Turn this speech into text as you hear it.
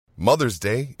Mother's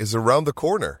Day is around the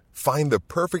corner. Find the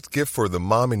perfect gift for the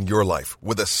mom in your life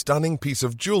with a stunning piece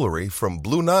of jewelry from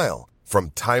Blue Nile.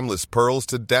 From timeless pearls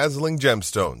to dazzling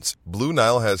gemstones, Blue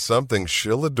Nile has something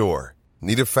she'll adore.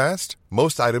 Need it fast?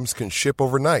 Most items can ship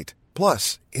overnight.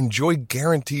 Plus, enjoy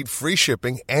guaranteed free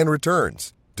shipping and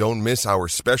returns. Don't miss our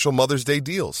special Mother's Day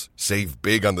deals. Save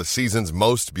big on the season's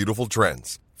most beautiful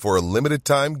trends. For a limited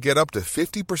time, get up to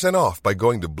 50% off by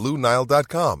going to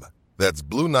BlueNile.com. That's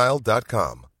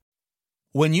BlueNile.com.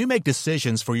 When you make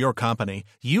decisions for your company,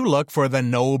 you look for the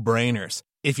no-brainers.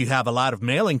 If you have a lot of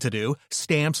mailing to do,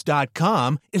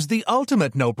 Stamps.com is the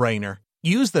ultimate no-brainer.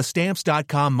 Use the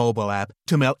Stamps.com mobile app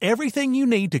to mail everything you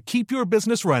need to keep your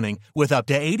business running with up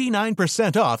to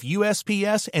 89% off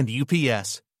USPS and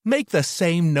UPS. Make the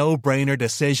same no-brainer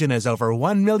decision as over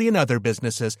 1 million other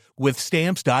businesses with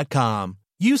Stamps.com.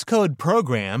 Use code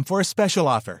PROGRAM for a special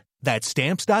offer. That's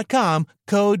Stamps.com,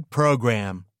 code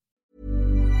PROGRAM.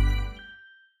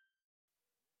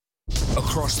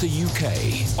 Across the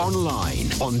UK,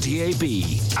 online, on DAB,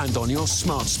 and on your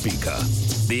smart speaker.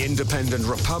 The Independent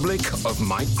Republic of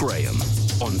Mike Graham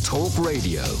on Talk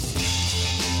Radio.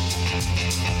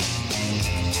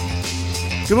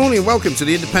 Good morning and welcome to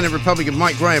the Independent Republic of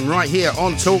Mike Graham right here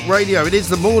on Talk Radio. It is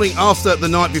the morning after the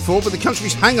night before, but the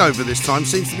country's hangover this time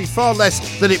seems to be far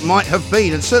less than it might have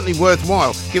been, and certainly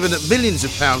worthwhile given that millions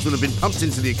of pounds will have been pumped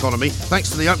into the economy thanks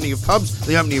to the opening of pubs,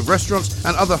 the opening of restaurants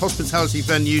and other hospitality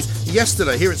venues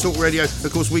yesterday. Here at Talk Radio, of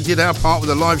course, we did our part with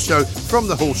a live show from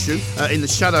the Horseshoe in the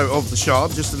shadow of the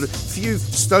Shard, just a few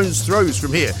stones throws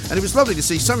from here, and it was lovely to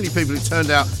see so many people who turned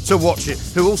out to watch it,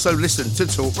 who also listened to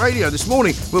Talk Radio. This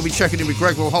morning we'll be checking in with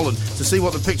Greg Holland to see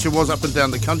what the picture was up and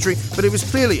down the country, but it was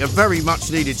clearly a very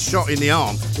much needed shot in the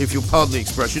arm, if you'll pardon the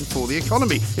expression, for the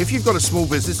economy. If you've got a small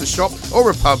business, a shop or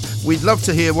a pub, we'd love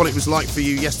to hear what it was like for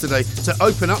you yesterday to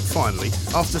open up finally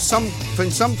after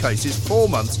in some cases 4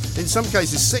 months, in some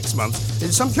cases 6 months,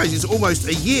 in some cases almost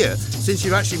a year since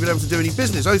you've actually been able to do any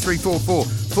business. 0344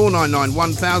 499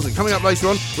 1000. Coming up later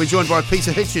on, we're joined by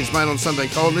Peter Hitchens, Mail on Sunday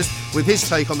columnist, with his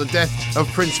take on the death of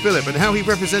Prince Philip and how he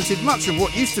represented much of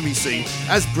what used to be seen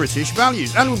as British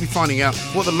values. And we'll be finding out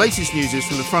what the latest news is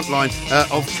from the front line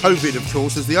of COVID, of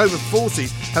course, as the over 40s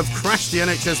have crashed the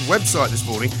NHS website this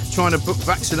morning trying to book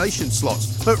vaccination slots.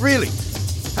 But really,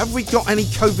 have we got any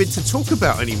COVID to talk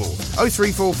about anymore?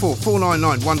 0344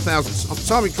 499 1000.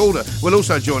 Simon Calder will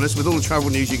also join us with all the travel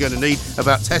news you're going to need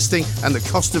about testing and the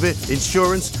cost of it,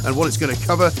 insurance and what it's going to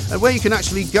cover, and where you can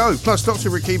actually go. Plus, Dr.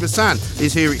 Rakib Hassan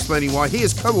is here explaining why he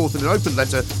has co-authored an open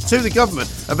letter to the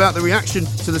government about the reaction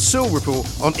to the Sewell report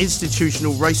on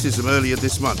institutional racism earlier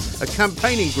this month. A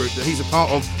campaigning group that he's a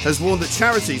part of has warned that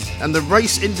charities and the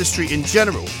race industry in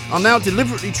general are now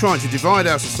deliberately trying to divide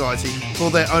our society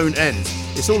for their own ends.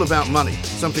 It's all about money,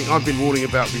 something I've been warning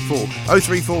about before.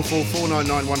 0344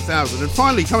 499 1000. And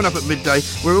finally, coming up at midday,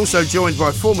 we're also joined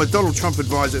by former Donald Trump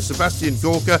advisor Sebastian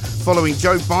Gorka following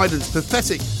Joe Biden's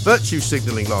pathetic virtue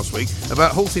signalling last week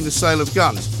about halting the sale of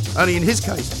guns. Only in his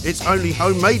case, it's only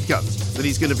homemade guns that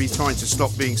he's going to be trying to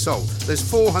stop being sold. There's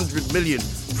 400 million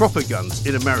proper guns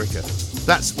in America.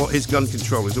 That's what his gun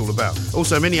control is all about.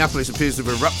 Also, Minneapolis appears to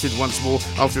have erupted once more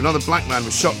after another black man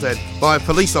was shot dead by a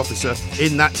police officer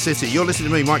in that city. You're listening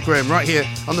to me, Mike Graham, right here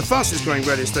on the fastest growing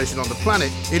radio station on the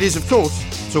planet. It is, of course,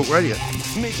 Talk Radio.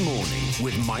 Mid-morning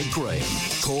with Mike Graham.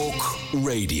 Talk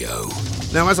Radio.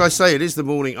 Now, as I say, it is the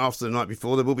morning after the night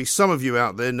before. There will be some of you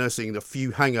out there nursing a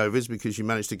few hangovers because you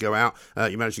managed to go out,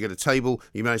 you managed to get a table,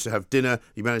 you managed to have dinner,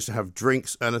 you managed to have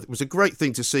drinks, and it was a great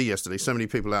thing to see yesterday. So many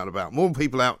people out and about. More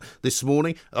people out this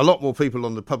morning, a lot more people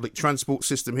on the public transport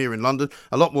system here in London,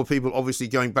 a lot more people obviously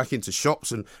going back into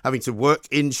shops and having to work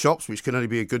in shops, which can only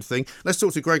be a good thing. Let's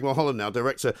talk to Greg Mulholland now,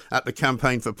 director at the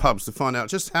Campaign for Pubs, to find out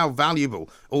just how valuable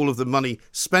all of the money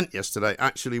spent yesterday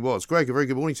actually was. Greg, a very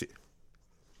good morning to you.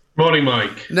 Morning,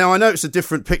 Mike. Now, I know it's a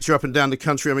different picture up and down the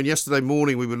country. I mean, yesterday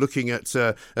morning we were looking at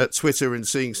Twitter and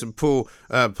seeing some poor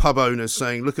pub owners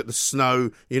saying, look at the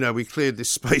snow, you know, we cleared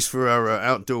this space for our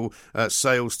outdoor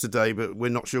sales today, but we're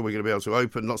not sure we're going to be able to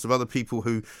open. Lots of other people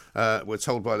who were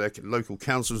told by their local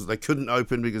councils that they couldn't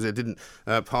open because they didn't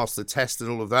pass the test and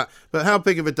all of that. But how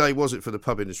big of a day was it for the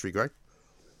pub industry, Greg?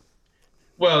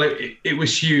 Well, it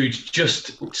was huge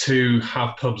just to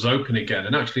have pubs open again,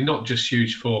 and actually not just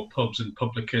huge for pubs and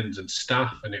publicans and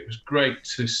staff. And it was great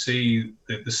to see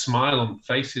the smile on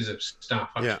faces of staff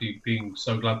actually being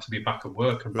so glad to be back at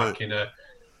work and back in a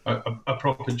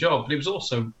proper job. But it was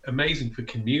also amazing for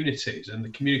communities and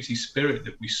the community spirit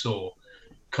that we saw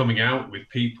coming out with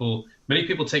people, many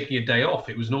people taking a day off.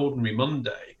 It was an ordinary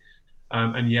Monday,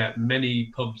 and yet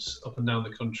many pubs up and down the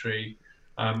country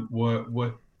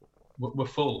were were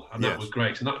full, and that was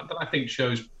great. And that I think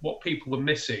shows what people were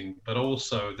missing, but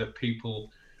also that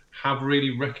people have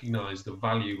really recognised the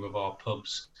value of our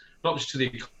pubs, not just to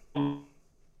the economy,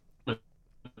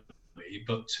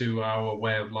 but to our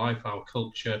way of life, our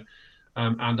culture,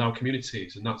 and our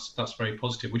communities, and that's very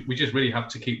positive. We just really have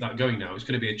to keep that going now. It's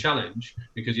going to be a challenge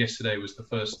because yesterday was the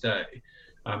first day,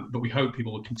 but we hope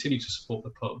people will continue to support the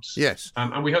pubs. Yes.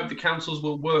 And we hope the councils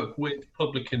will work with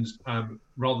publicans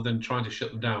rather than trying to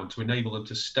shut them down, to enable them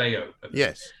to stay open.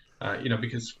 Yes.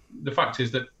 Because the fact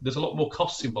is that there's a lot more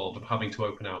costs involved of having to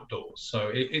open outdoors.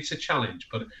 So it's a challenge.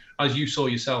 But as you saw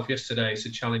yourself yesterday, it's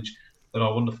a challenge that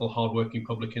our wonderful, hard-working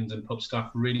publicans and pub staff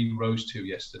really rose to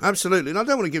yesterday. Absolutely. And I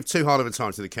don't want to give too hard of a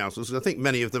time to the councils, because I think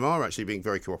many of them are actually being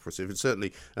very cooperative. And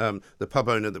certainly the pub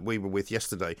owner that we were with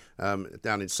yesterday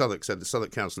down in Southwark said the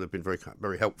Southwark Council have been very,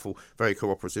 very helpful, very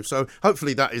cooperative. So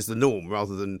hopefully that is the norm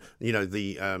rather than,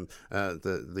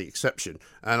 the exception.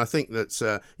 And I think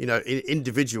that, in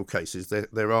individual cases,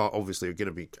 there are obviously going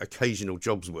to be occasional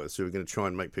jobs worth who are going to try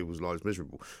and make people's lives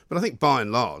miserable. But I think by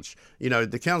and large,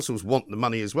 the councils want the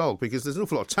money as well, because there's an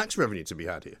awful lot of tax revenue to be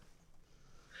had here.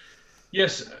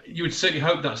 Yes, you would certainly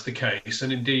hope that's the case.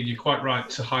 And indeed, you're quite right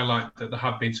to highlight that there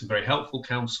have been some very helpful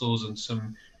councils and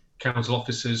some council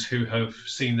officers who have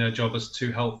seen their job as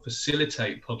to help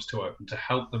facilitate pubs to open, to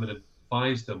help them and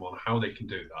advise them on how they can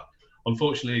do that.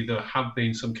 Unfortunately, there have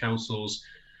been some councils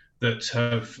that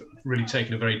have really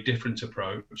taken a very different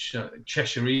approach.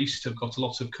 Cheshire East have got a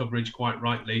lot of coverage, quite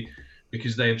rightly,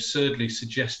 because they absurdly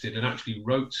suggested and actually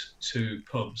wrote to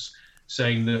pubs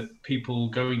saying that people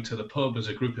going to the pub as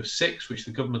a group of 6, which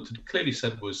the government had clearly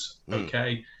said was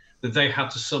okay, that they had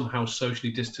to somehow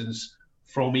socially distance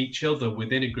from each other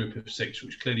within a group of 6,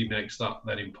 which clearly makes that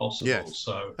then impossible. Yes.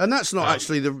 So, and that's not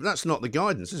actually that's not the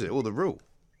guidance, is it, or the rule?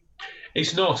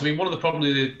 It's not. I mean, one of the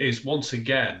problems is, once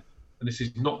again, and this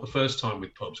is not the first time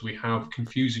with pubs, we have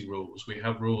confusing rules. We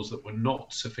have rules that were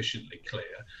not sufficiently clear,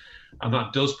 and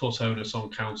that does put onus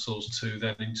on councils to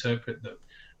then interpret them.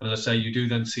 And as I say, you do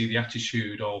then see the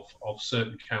attitude of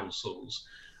certain councils.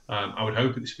 I would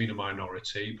hope it's been a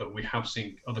minority, but we have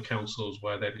seen other councils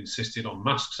where they've insisted on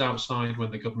masks outside when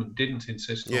the government didn't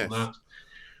insist on that.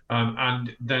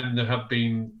 And then there have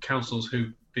been councils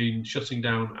who've been shutting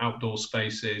down outdoor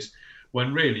spaces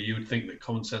when really you would think that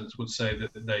common sense would say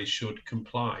that they should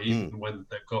comply, even when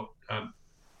they've got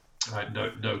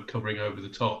no covering over the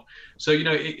top. So,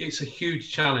 it's a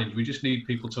huge challenge. We just need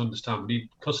people to understand. We need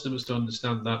customers to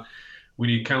understand that. We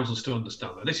need councils to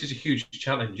understand that. This is a huge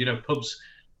challenge. Pubs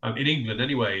in England,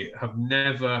 anyway, have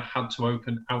never had to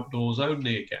open outdoors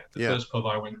only again. The first pub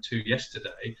I went to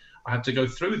yesterday, I had to go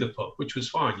through the pub, which was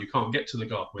fine. You can't get to the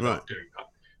garden without doing that.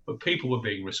 But people were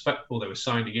being respectful. They were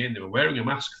signing in. They were wearing a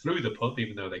mask through the pub,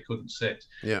 even though they couldn't sit.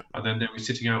 Yeah. And then they were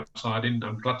sitting outside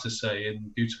I'm glad to say,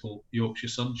 in beautiful Yorkshire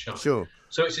sunshine. Sure.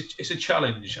 So it's a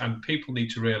challenge, and people need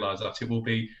to realise that it will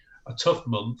be a tough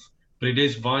month, but it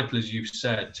is vital, as you've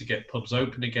said, to get pubs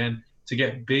open again, to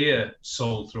get beer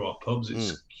sold through our pubs.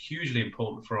 It's hugely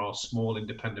important for our small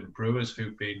independent brewers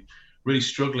who've been really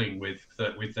struggling with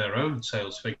their own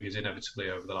sales figures inevitably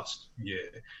over the last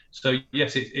year. So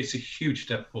yes, it's a huge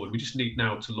step forward. We just need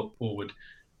now to look forward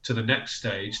to the next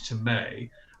stage, to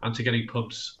May, and to getting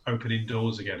pubs open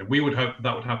indoors again. And we would hope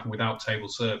that would happen without table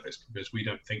service, because we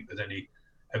don't think there's any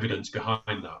evidence behind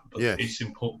that. But it's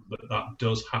important that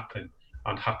does happen,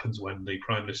 and happens when the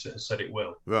Prime Minister has said it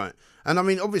will. Right. And I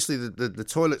mean, obviously the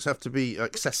toilets have to be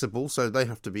accessible, so they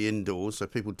have to be indoors, so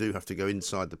people do have to go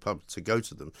inside the pub to go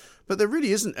to them. But there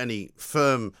really isn't any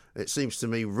firm, it seems to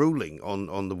me, ruling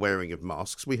on the wearing of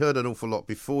masks. We heard an awful lot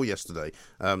before yesterday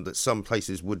that some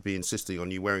places would be insisting on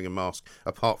you wearing a mask,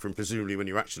 apart from presumably when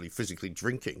you're actually physically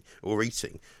drinking or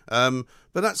eating. But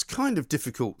that's kind of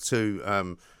difficult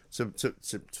to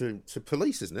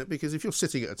police, isn't it? Because if you're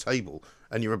sitting at a table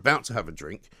and you're about to have a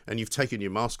drink and you've taken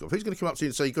your mask off, who's going to come up to you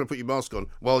and say you've got to put your mask on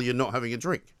while you're not having a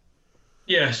drink?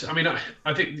 Yes, I mean,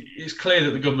 I think it's clear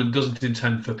that the government doesn't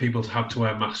intend for people to have to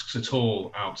wear masks at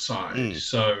all outside.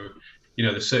 So,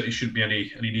 there certainly shouldn't be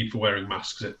any need for wearing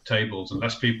masks at tables,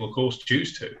 unless people, of course,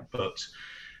 choose to. But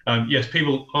yes,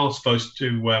 people are supposed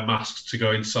to wear masks to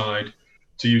go inside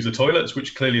to use the toilets,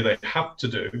 which clearly they have to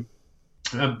do.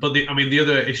 But the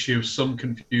other issue of some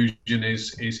confusion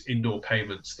is indoor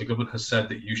payments. The government has said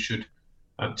that you should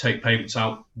take payments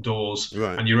outdoors,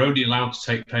 and you're only allowed to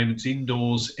take payments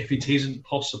indoors if it isn't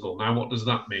possible. Now, what does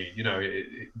that mean?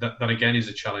 That again is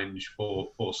a challenge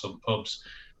for some pubs.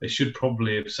 They should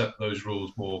probably have set those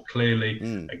rules more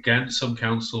clearly. Again, some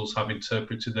councils have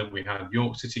interpreted them. We had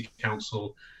York City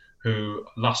Council, who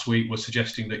last week was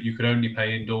suggesting that you could only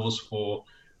pay indoors for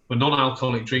for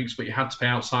non-alcoholic drinks, but you had to pay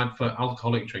outside for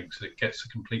alcoholic drinks, and it gets a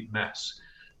complete mess.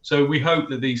 So we hope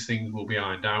that these things will be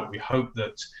ironed out. We hope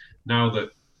that now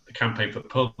that the Campaign for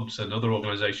Pubs and other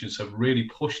organisations have really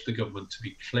pushed the government to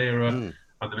be clearer, and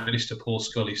the Minister, Paul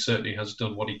Scully, certainly has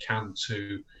done what he can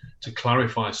to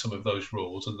clarify some of those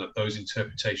rules, and that those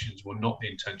interpretations were not the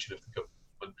intention of the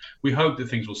government. We hope that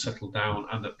things will settle down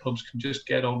and that pubs can just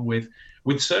get on with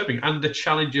serving, and the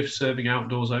challenge of serving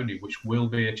outdoors only, which will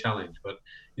be a challenge. But,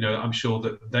 I'm sure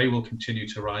that they will continue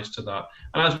to rise to that.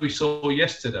 And as we saw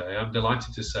yesterday, I'm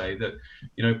delighted to say that,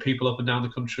 people up and down the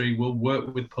country will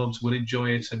work with pubs, will enjoy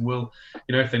it, and will,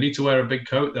 if they need to wear a big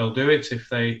coat, they'll do it. If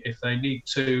they need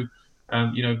to,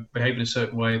 behave in a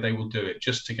certain way, they will do it,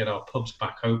 just to get our pubs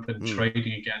back open,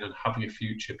 trading again and having a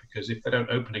future. Because if they don't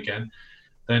open again,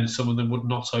 then some of them would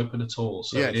not open at all.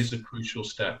 So It is a crucial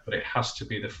step, but it has to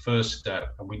be the first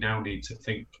step. And we now need to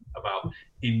think about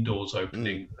indoors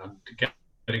opening and getting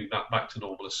that back to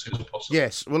normal as soon as possible.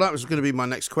 Yes, well, that was going to be my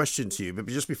next question to you. But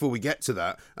just before we get to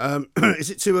that, is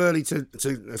it too early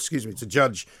to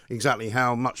judge exactly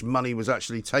how much money was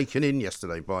actually taken in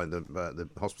yesterday by the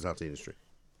hospitality industry?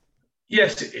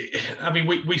 Yes,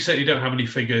 we certainly don't have any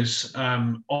figures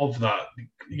of that.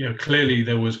 Clearly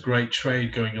there was great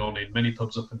trade going on in many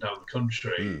pubs up and down the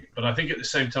country. But I think at the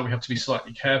same time we have to be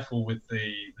slightly careful with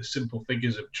the simple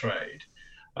figures of trade.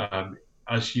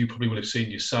 As you probably would have seen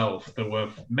yourself, there were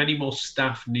many more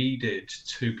staff needed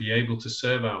to be able to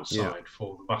serve outside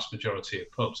for the vast majority of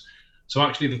pubs. So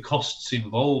actually the costs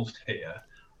involved here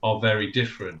are very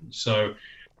different. So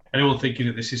anyone thinking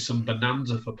that this is some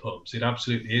bonanza for pubs, it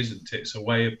absolutely isn't. It's a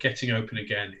way of getting open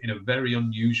again in a very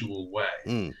unusual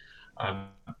way.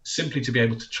 Simply to be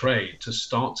able to trade, to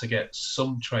start to get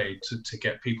some trade, to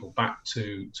get people back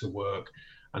to work,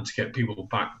 and to get people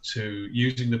back to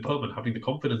using the pub and having the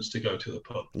confidence to go to the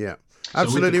pub. Yeah, absolutely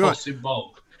so with the right. Costs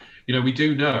involved, we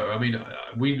do know.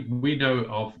 We know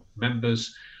of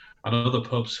members and other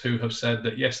pubs who have said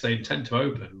that, yes, they intend to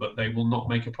open, but they will not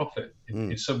make a profit.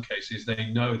 In some cases, they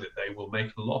know that they will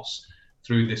make a loss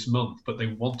through this month, but they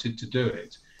wanted to do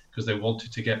it because they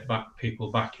wanted to get people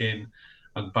back in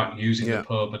and back using the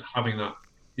pub and having that,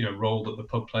 role that the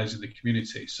pub plays in the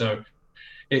community. So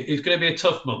it's going to be a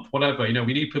tough month, whatever.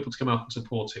 We need people to come out and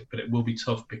support it, but it will be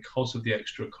tough because of the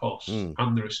extra costs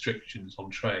and the restrictions on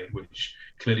trade, which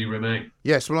clearly remain.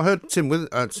 Yes, well, I heard Tim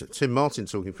Martin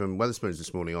talking from Wetherspoons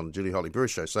this morning on Julie Hartley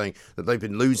Brewer's show, saying that they've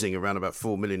been losing around about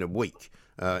 $4 million a week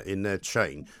in their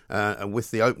chain. And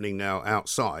with the opening now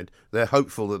outside, they're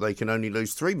hopeful that they can only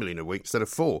lose $3 million a week instead of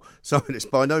 $4 million. So it's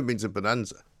by no means a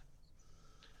bonanza.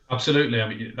 Absolutely.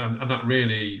 And that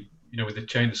really, with the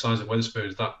chain the size of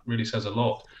Wetherspoons, that really says a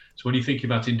lot. So when you think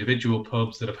about individual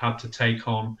pubs that have had to take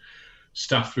on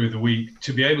staff through the week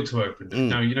to be able to open.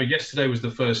 Now, yesterday was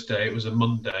the first day. It was a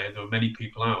Monday and there were many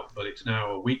people out, but it's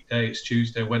now a weekday. It's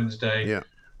Tuesday, Wednesday.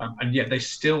 And yet they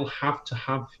still have to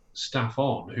have staff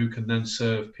on who can then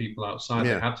serve people outside.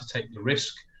 They have to take the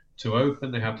risk to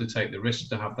open. They have to take the risk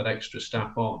to have that extra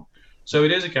staff on. So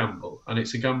it is a gamble, and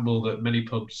it's a gamble that many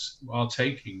pubs are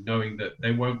taking, knowing that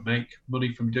they won't make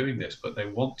money from doing this, but they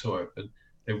want to open.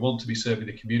 They want to be serving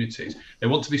the communities. They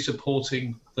want to be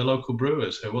supporting the local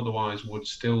brewers who otherwise would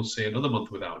still see another month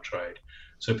without trade.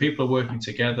 So people are working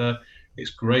together.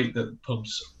 It's great that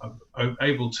pubs are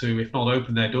able to, if not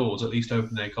open their doors, at least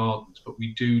open their gardens. But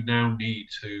we do now need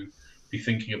to be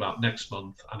thinking about next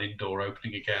month and indoor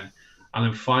opening again. And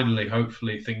then finally,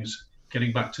 hopefully, things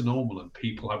getting back to normal and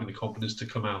people having the confidence to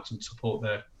come out and support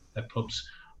their pubs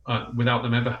without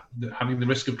them ever having the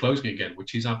risk of closing again,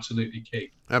 which is absolutely key.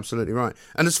 Absolutely right.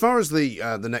 And as far as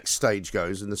the next stage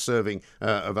goes and the serving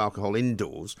of alcohol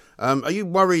indoors, are you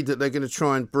worried that they're going to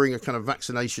try and bring a kind of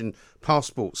vaccination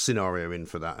passport scenario in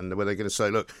for that, and where they're going to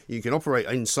say, look, you can operate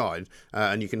inside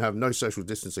and you can have no social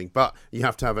distancing, but you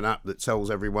have to have an app that tells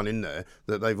everyone in there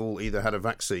that they've all either had a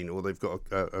vaccine or they've got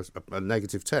a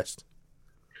negative test?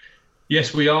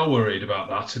 Yes, we are worried about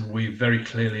that, and we very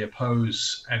clearly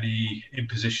oppose any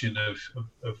imposition of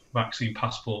vaccine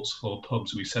passports for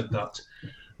pubs. We said that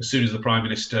as soon as the Prime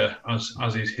Minister, as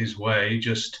is his way,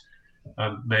 just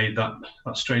made that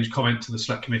strange comment to the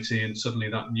Select Committee, and suddenly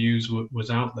that news was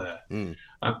out there.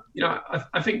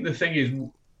 I think the thing is,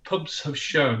 pubs have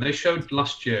showed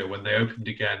last year when they opened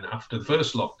again after the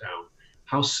first lockdown,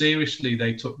 how seriously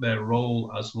they took their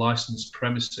role as licensed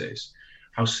premises,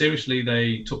 how seriously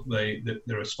they took the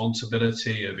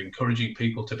responsibility of encouraging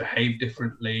people to behave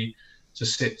differently, to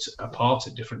sit apart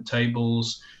at different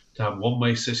tables, to have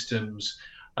one-way systems.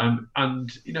 And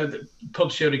the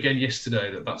pubs showed again yesterday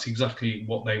that that's exactly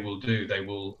what they will do. They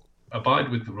will abide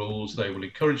with the rules. They will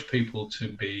encourage people to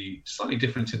be slightly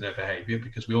different in their behaviour,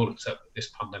 because we all accept that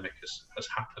this pandemic has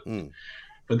happened.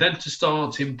 But then to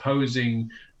start imposing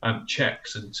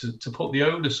checks and to put the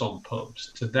onus on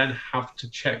pubs to then have to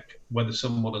check whether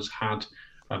someone has had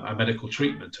a medical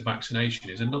treatment, a vaccination,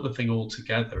 is another thing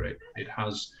altogether. It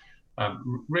has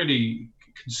really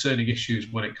concerning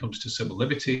issues when it comes to civil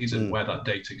liberties and where that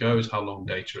data goes, how long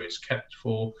data is kept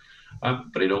for.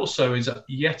 But it also is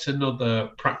yet another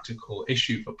practical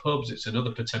issue for pubs. It's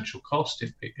another potential cost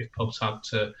if pubs had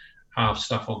to have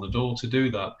staff on the door to do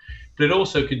that. But it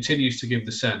also continues to give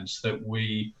the sense that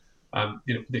we're not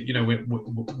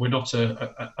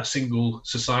a single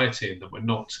society, and that we're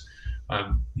not,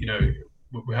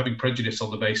 we're having prejudice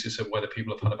on the basis of whether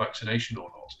people have had a vaccination or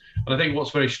not. And I think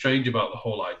what's very strange about the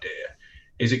whole idea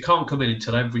is it can't come in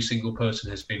until every single person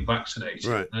has been vaccinated.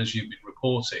 Right. And as you've been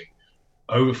reporting,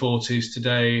 over 40s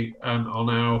today are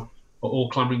now all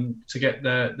clamouring to get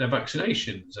their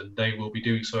vaccinations, and they will be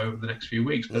doing so over the next few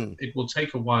weeks. But it will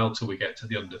take a while till we get to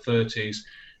the under 30s.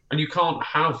 And you can't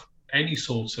have any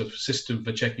sort of system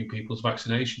for checking people's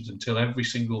vaccinations until every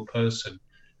single person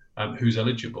who's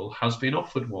eligible has been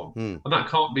offered one. And that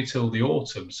can't be till the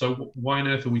autumn. So why on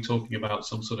earth are we talking about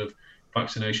some sort of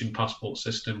vaccination passport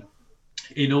system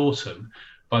in autumn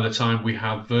by the time we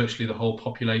have virtually the whole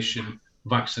population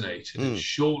vaccinated? And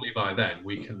surely by then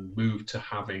we can move to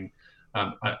having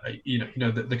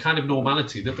the kind of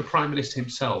normality that the Prime Minister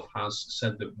himself has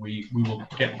said that we will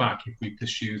get back if we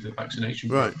pursue the vaccination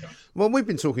program. Right. Well, we've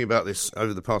been talking about this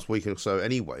over the past week or so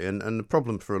anyway, and the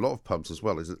problem for a lot of pubs as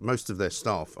well is that most of their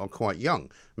staff are quite young,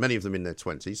 many of them in their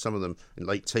 20s, some of them in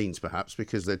late teens perhaps,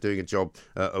 because they're doing a job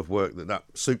of work that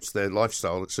suits their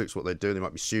lifestyle, that suits what they're doing. They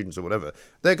might be students or whatever.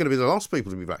 They're going to be the last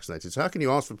people to be vaccinated. So how can you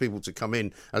ask for people to come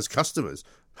in as customers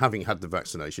having had the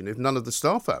vaccination if none of the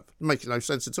staff have? It makes no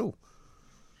sense at all.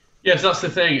 Yes, that's the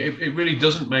thing. It really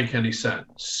doesn't make any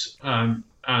sense. You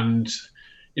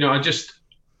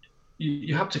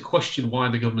have to question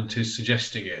why the government is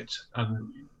suggesting it.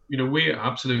 And, we're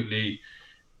absolutely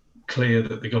clear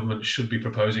that the government should be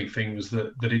proposing things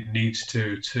that it needs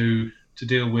to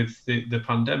deal with the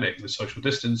pandemic, the social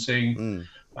distancing,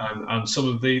 and some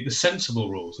of the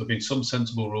sensible rules. There have been some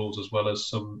sensible rules as well as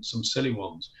some silly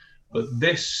ones. But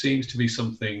this seems to be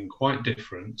something quite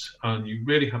different, and you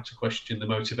really have to question the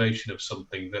motivation of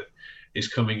something that is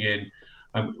coming in,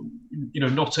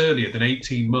 not earlier than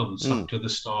 18 months after the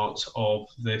start of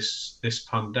this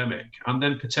pandemic, and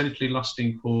then potentially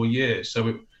lasting for years. So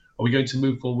are we going to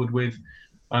move forward with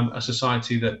a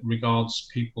society that regards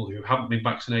people who haven't been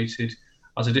vaccinated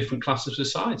as a different class of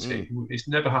society? It's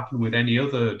never happened with any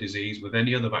other disease, with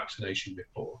any other vaccination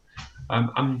before.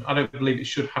 And I don't believe it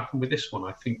should happen with this one.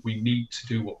 I think we need to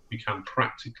do what we can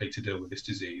practically to deal with this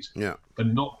disease, but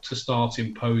not to start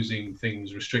imposing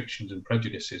things, restrictions and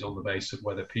prejudices on the basis of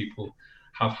whether people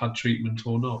have had treatment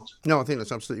or not. No, I think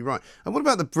that's absolutely right. And what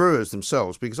about the brewers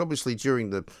themselves? Because obviously during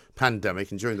the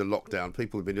pandemic and during the lockdown,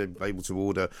 people have been able to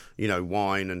order,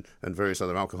 wine and various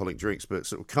other alcoholic drinks, but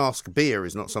sort of cask beer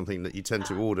is not something that you tend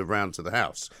to order round to the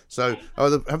house. So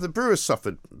have the brewers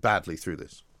suffered badly through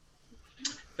this?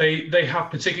 They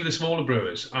have, particularly the smaller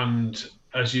brewers, and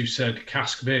as you said,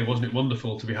 cask beer, wasn't it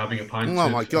wonderful to be having a pint? Oh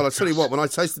my God, I tell you what, when I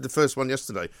tasted the first one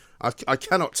yesterday, I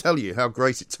cannot tell you how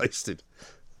great it tasted.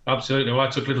 Absolutely. Well, I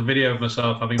took a little video of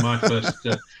myself having my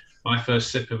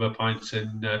first sip of a pint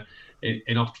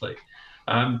in Otley,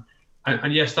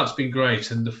 and yes, that's been great.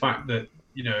 And the fact that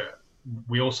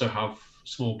we also have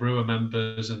small brewer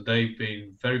members, and they've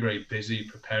been very, very busy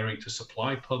preparing to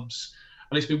supply pubs.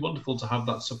 And it's been wonderful to have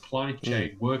that supply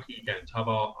chain working again, to have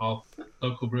our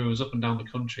local brewers up and down the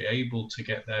country able to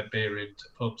get their beer into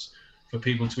pubs for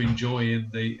people to enjoy in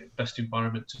the best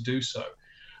environment to do so.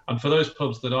 And for those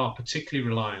pubs that are particularly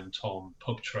reliant on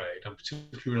pub trade and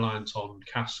particularly reliant on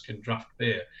cask and draft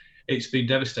beer, it's been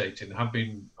devastating. There have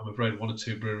been, I'm afraid, one or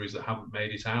two breweries that haven't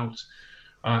made it out,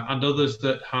 and others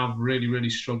that have really, really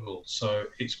struggled. So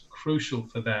it's crucial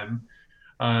for them.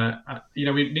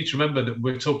 We need to remember that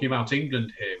we're talking about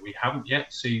England here. We haven't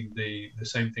yet seen the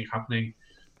same thing happening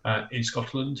in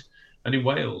Scotland and in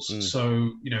Wales.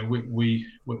 So, we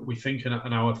think,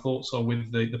 and our thoughts are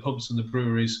with the pubs and the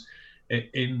breweries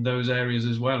in those areas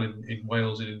as well, in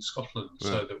Wales and in Scotland,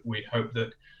 so that we hope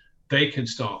that they can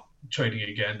start trading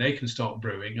again, they can start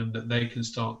brewing, and that they can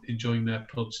start enjoying their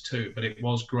pubs too. But it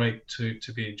was great to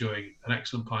be enjoying an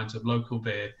excellent pint of local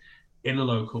beer in a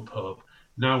local pub.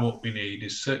 Now what we need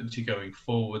is certainty going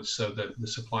forward so that the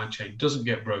supply chain doesn't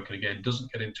get broken again, doesn't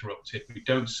get interrupted. We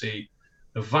don't see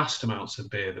the vast amounts of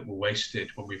beer that were wasted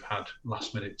when we've had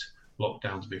last-minute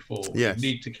lockdowns before. Yes.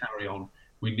 We need to carry on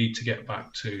we need to get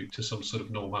back to some sort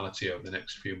of normality over the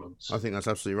next few months. I think that's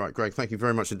absolutely right. Greg, thank you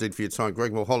very much indeed for your time.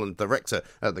 Greg Mulholland, Director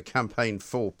at the Campaign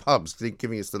for Pubs,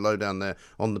 giving us the lowdown there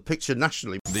on the picture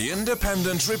nationally. The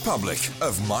Independent Republic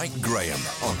of Mike Graham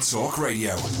on Talk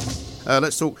Radio.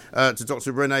 Let's talk to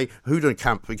Dr. Renee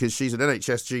Houdenkamp, because she's an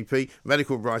NHS GP,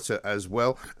 medical writer as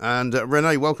well. And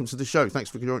Renee, welcome to the show. Thanks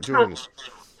for joining us.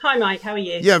 Hi, Mike. How are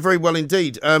you? Yeah, very well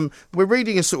indeed. We're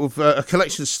reading a sort of a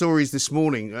collection of stories this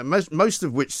morning, most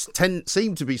of which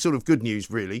seem to be sort of good news,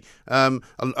 really. The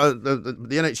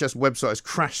NHS website has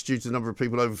crashed due to the number of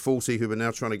people over 40 who are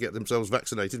now trying to get themselves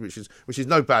vaccinated, which is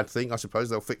no bad thing. I suppose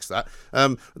they'll fix that.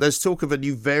 There's talk of a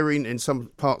new variant in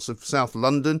some parts of South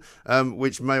London,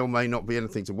 which may or may not be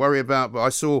anything to worry about. But I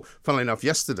saw, funnily enough,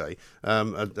 yesterday,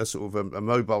 a sort of a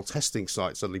mobile testing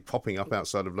site suddenly popping up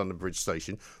outside of London Bridge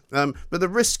Station. But the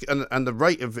risk and the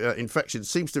rate of infection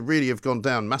seems to really have gone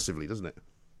down massively, doesn't it?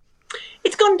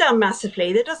 It's gone down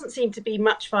massively. There doesn't seem to be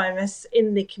much virus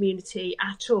in the community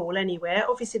at all anywhere.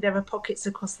 Obviously, there are pockets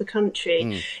across the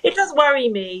country. It does worry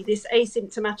me, this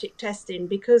asymptomatic testing,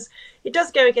 because it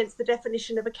does go against the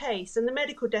definition of a case. And the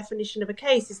medical definition of a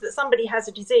case is that somebody has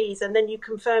a disease and then you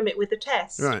confirm it with a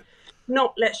test. Right.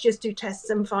 Not let's just do tests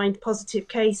and find positive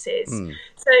cases.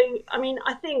 So, I mean,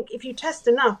 I think if you test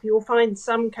enough, you'll find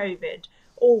some COVID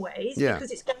always, because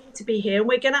it's going to be here and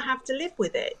we're going to have to live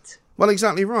with it. Well,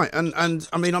 exactly right. And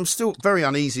I mean, I'm still very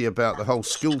uneasy about the whole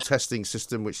school testing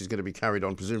system, which is going to be carried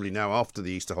on presumably now after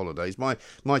the Easter holidays.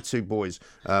 My two boys,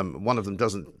 one of them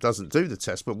doesn't do the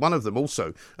test, but one of them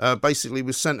also basically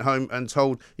was sent home and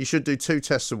told you should do 2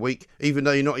 tests a week, even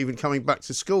though you're not even coming back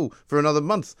to school for another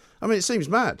month. I mean, it seems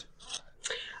mad.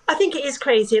 I think it is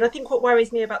crazy. And I think what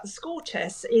worries me about the school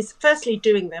tests is, firstly,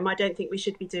 doing them. I don't think we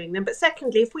should be doing them. But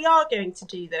secondly, if we are going to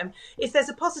do them, if there's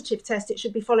a positive test, it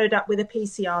should be followed up with a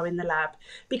PCR in the lab,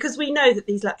 because we know that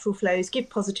these lateral flows give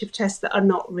positive tests that are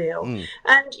not real.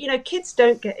 And, you know, kids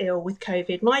don't get ill with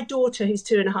COVID. My daughter, who's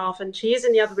 2.5, and she is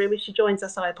in the other room. If she joins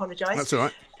us, I apologise. That's all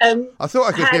right. I thought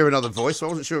I could hear another voice, so I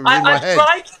wasn't sure it was in my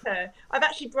head. I've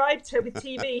actually bribed her with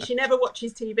TV. She never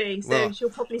watches TV, so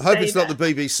she'll probably say I hope it's not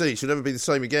the BBC. She'll never be the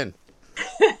same again.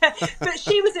 But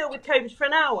she was ill with COVID for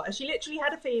an hour. She literally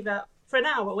had a fever for an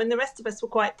hour when the rest of us were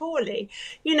quite poorly.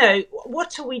 You know,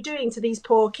 what are we doing to these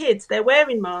poor kids? They're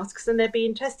wearing masks and they're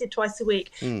being tested twice a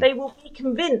week. They will be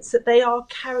convinced that they are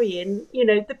carrying, you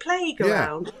know, the plague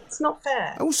around. It's not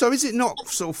fair. Also, is it not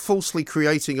sort of falsely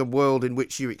creating a world in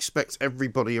which you expect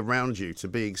everybody around you to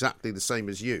be exactly the same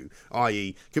as you,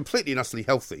 i.e. completely and utterly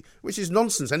healthy, which is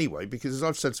nonsense anyway, because as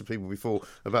I've said to people before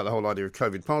about the whole idea of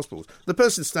COVID passports, the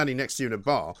person standing next to you in a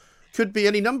bar could be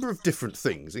any number of different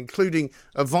things, including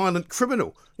a violent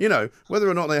criminal. You know, whether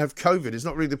or not they have COVID is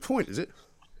not really the point, is it?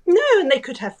 No, and they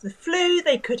could have the flu,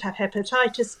 they could have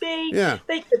hepatitis B,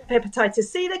 they could have hepatitis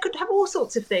C, they could have all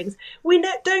sorts of things. We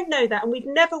don't know that, and we've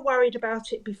never worried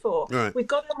about it before. Right. We've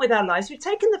got on with our lives. We've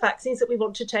taken the vaccines that we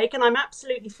want to take, and I'm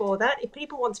absolutely for that. If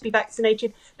people want to be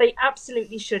vaccinated, they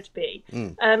absolutely should be.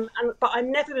 But I've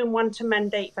never been one to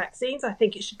mandate vaccines. I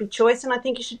think it should be choice, and I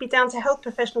think it should be down to health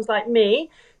professionals like me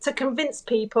to convince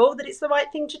people that it's the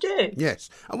right thing to do.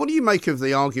 Yes. And what do you make of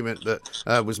the argument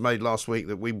that was made last week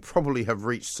that we probably have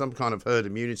reached some kind of herd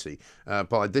immunity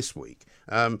by this week?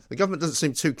 The government doesn't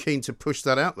seem too keen to push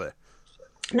that out there.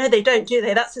 No, they don't, do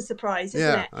they? That's a surprise,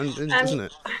 isn't it? Isn't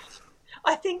it?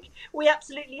 I think we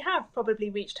absolutely have probably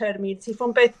reached herd immunity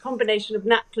from both a combination of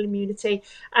natural immunity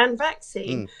and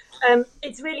vaccine.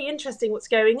 It's really interesting what's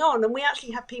going on. And we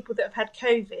actually have people that have had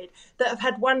COVID, that have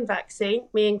had one vaccine,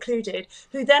 me included,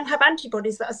 who then have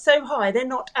antibodies that are so high, they're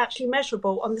not actually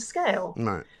measurable on the scale.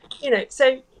 Right. You know,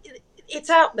 so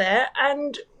it's out there,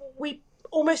 and we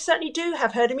almost certainly do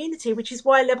have herd immunity, which is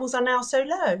why levels are now so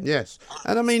low. Yes.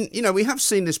 And I mean, you know, we have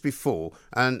seen this before,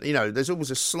 and, you know, there's always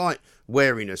a slight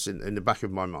wariness in the back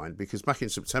of my mind, because back in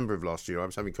September of last year I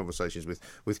was having conversations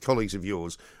with colleagues of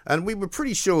yours, and we were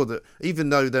pretty sure that even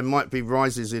though there might be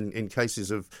rises in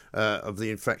cases of the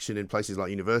infection in places like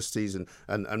universities and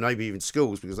maybe even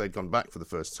schools, because they'd gone back for the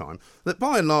first time, that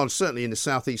by and large, certainly in the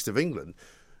southeast of England,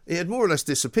 it had more or less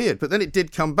disappeared, but then it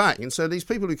did come back. And so these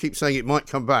people who keep saying it might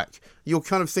come back, you're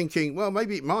kind of thinking, well,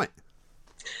 maybe it might.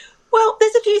 Well,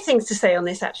 there's a few things to say on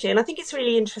this, actually, and I think it's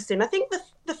really interesting. I think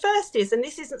the first is, and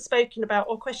this isn't spoken about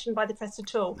or questioned by the press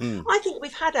at all, I think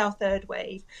we've had our third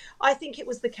wave. I think it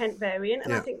was the Kent variant,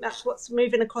 and I think that's what's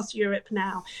moving across Europe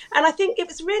now. And I think it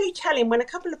was really telling when a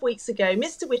couple of weeks ago,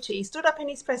 Mr. Whitty stood up in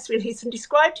his press release and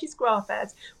described his graph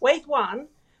as wave 1,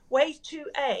 Wave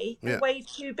 2A and Wave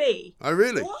 2B. Oh,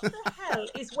 really? What the hell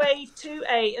is Wave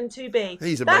 2A and 2B?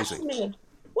 He's amazing.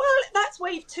 Well, that's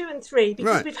Wave 2 and 3,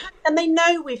 because we've had, and they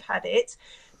know we've had it.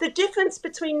 The difference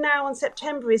between now and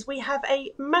September is we have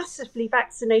a massively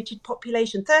vaccinated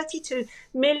population. 32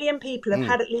 million people have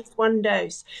had at least one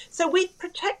dose. So we've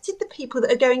protected the people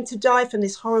that are going to die from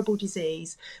this horrible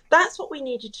disease. That's what we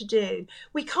needed to do.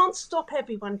 We can't stop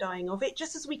everyone dying of it,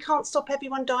 just as we can't stop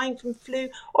everyone dying from flu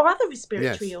or other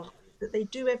respiratory illnesses that they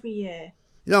do every year.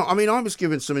 No, I mean, I was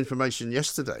given some information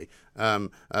yesterday by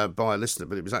a listener,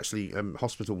 but it was actually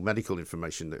hospital medical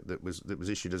information that was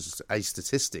issued as a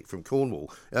statistic from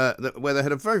Cornwall, where they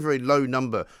had a very, very low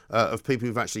number of people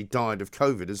who've actually died of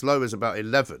COVID, as low as about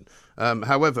 11.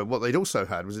 However, what they'd also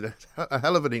had was a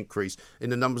hell of an increase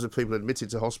in the numbers of people admitted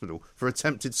to hospital for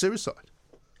attempted suicide.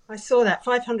 I saw that,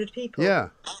 500 people. Yeah.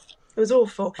 It was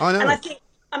awful. I know. And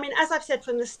I mean, as I've said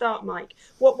from the start, Mike,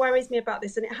 what worries me about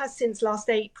this, and it has since last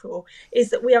April, is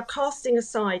that we are casting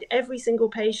aside every single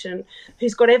patient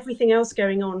who's got everything else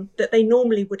going on that they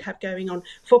normally would have going on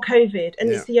for COVID. And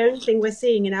it's the only thing we're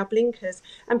seeing in our blinkers.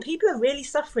 And people are really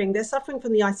suffering. They're suffering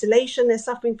from the isolation. They're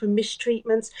suffering from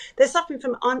mistreatments. They're suffering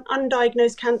from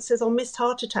undiagnosed cancers or missed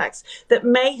heart attacks that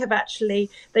may have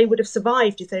they would have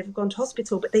survived if they'd have gone to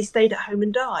hospital, but they stayed at home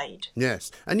and died.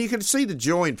 Yes. And you could see the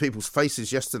joy in people's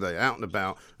faces yesterday, out and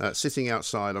about. Sitting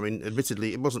outside. I mean,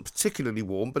 admittedly, it wasn't particularly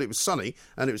warm, but it was sunny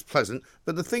and it was pleasant.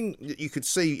 But the thing that you could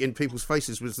see in people's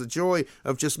faces was the joy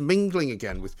of just mingling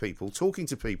again with people, talking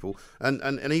to people,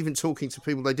 and even talking to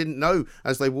people they didn't know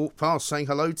as they walked past, saying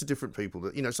hello to different people.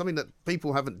 That something that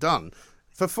people haven't done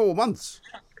for 4 months.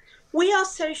 We are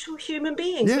social human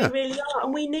beings, Yeah. We really are,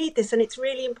 and we need this, and it's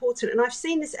really important. And I've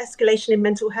seen this escalation in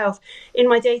mental health in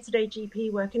my day-to-day GP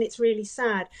work, and it's really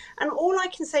sad. And all I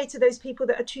can say to those people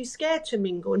that are too scared to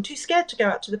mingle and too scared to go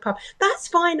out to the pub, that's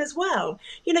fine as well.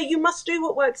 You must do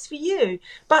what works for you,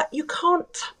 but you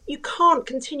can't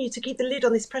continue to keep the lid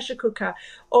on this pressure cooker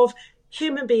of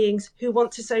human beings who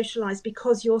want to socialise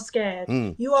because you're scared.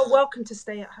 You are welcome to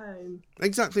stay at home.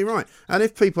 Exactly right. And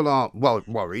if people are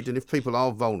worried, and if people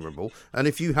are vulnerable, and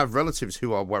if you have relatives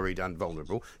who are worried and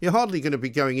vulnerable, you're hardly going to be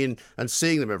going in and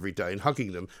seeing them every day and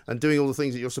hugging them and doing all the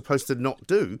things that you're supposed to not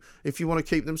do if you want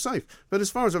to keep them safe. But as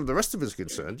far as the rest of us are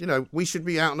concerned, we should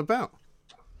be out and about.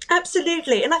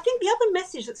 Absolutely. And I think the other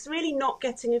message that's really not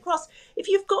getting across, if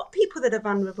you've got people that are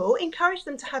vulnerable, encourage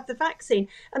them to have the vaccine.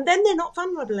 And then they're not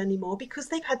vulnerable anymore because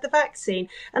they've had the vaccine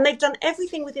and they've done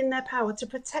everything within their power to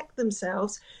protect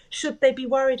themselves should they be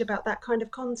worried about that kind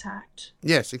of contact.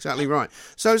 Yes, exactly right.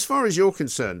 So as far as you're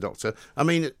concerned, Doctor, I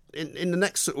mean, in the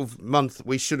next sort of month,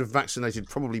 we should have vaccinated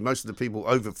probably most of the people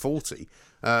over 40,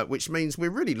 which means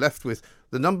we're really left with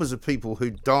the numbers of people who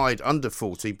died under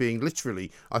 40 being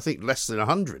literally, I think, less than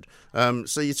 100.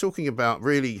 So you're talking about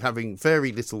really having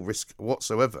very little risk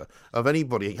whatsoever of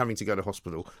anybody having to go to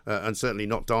hospital and certainly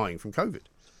not dying from COVID.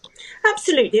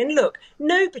 Absolutely. And look,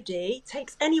 nobody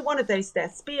takes any one of those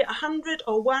deaths, be it 100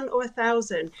 or 1 or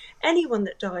 1,000. Anyone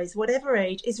that dies, whatever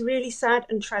age, is really sad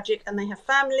and tragic, and they have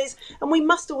families, and we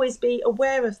must always be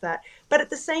aware of that. But at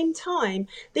the same time,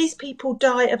 these people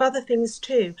die of other things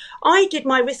too. I did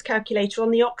my risk calculator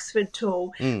on the Oxford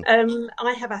tool.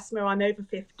 I have asthma, I'm over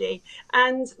 50,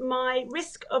 and my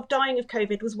risk of dying of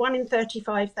COVID was 1 in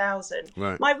 35,000.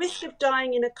 Right. My risk of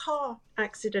dying in a car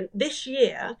accident this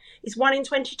year is 1 in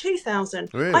 22,000.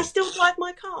 Really? I still drive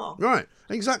my car. Right,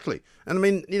 exactly. And I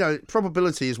mean,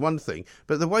 probability is one thing,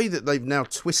 but the way that they've now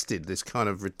twisted this kind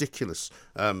of ridiculous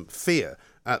fear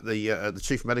at the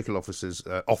Chief Medical Officer's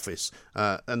office,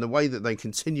 and the way that they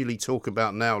continually talk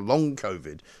about now long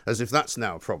COVID as if that's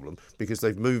now a problem because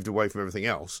they've moved away from everything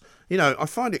else, I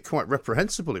find it quite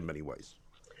reprehensible in many ways.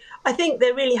 I think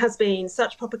there really has been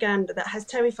such propaganda that has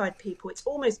terrified people. It's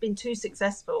almost been too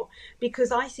successful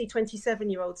because I see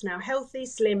 27-year-olds now, healthy,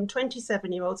 slim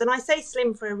 27-year-olds. And I say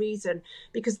slim for a reason,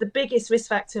 because the biggest risk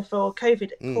factor for COVID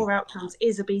poor outcomes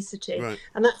is obesity. Right.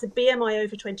 And that's a BMI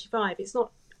over 25. It's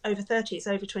not over 30, it's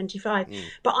over 25.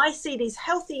 But I see these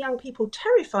healthy young people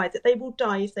terrified that they will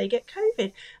die if they get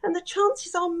COVID. And the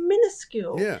chances are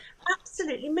minuscule. Yeah.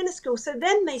 Absolutely minuscule. So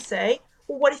then they say,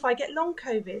 well, what if I get long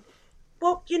COVID?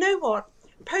 Well, you know what?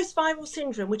 Post-viral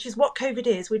syndrome, which is what COVID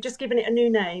is, we've just given it a new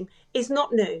name, is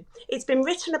not new. It's been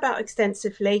written about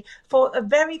extensively for a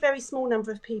very, very small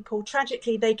number of people.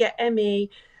 Tragically, they get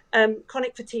ME,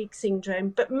 chronic fatigue syndrome,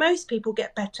 but most people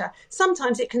get better.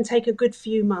 Sometimes it can take a good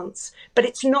few months, but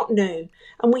it's not new.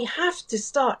 And we have to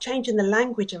start changing the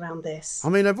language around this. I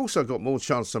mean, they've also got more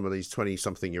chance, some of these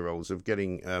 20-something-year-olds, of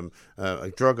getting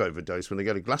a drug overdose when they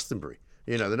go to Glastonbury.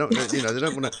 They don't want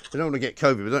to get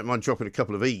COVID, but don't mind dropping a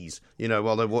couple of E's,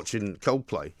 while they're watching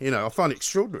Coldplay. I find it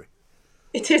extraordinary.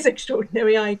 It is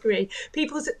extraordinary, I agree.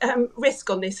 People's risk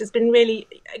on this has been really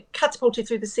catapulted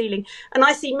through the ceiling. And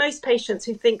I see most patients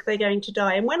who think they're going to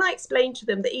die. And when I explain to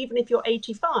them that even if you're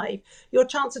 85, your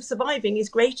chance of surviving is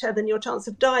greater than your chance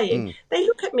of dying, they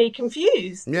look at me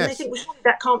confused. Yes. And they think, well, surely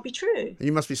that can't be true.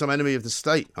 You must be some enemy of the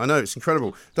state. I know, it's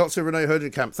incredible. Dr. Renee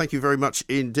Herdenkamp, thank you very much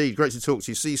indeed. Great to talk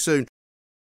to you. See you soon.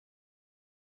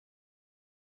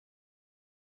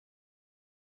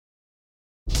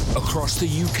 Across the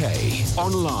UK,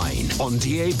 online, on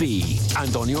DAB,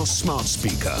 and on your smart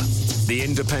speaker. The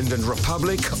Independent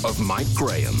Republic of Mike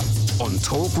Graham on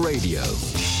Talk Radio.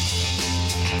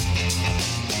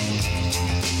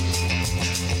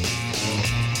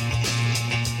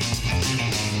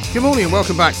 Good morning and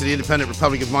welcome back to the Independent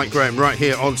Republic of Mike Graham right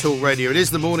here on Talk Radio. It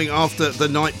is the morning after the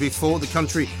night before. The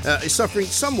country is suffering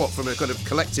somewhat from a kind of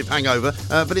collective hangover,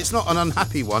 but it's not an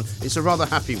unhappy one. It's a rather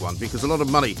happy one because a lot of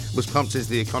money was pumped into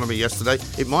the economy yesterday.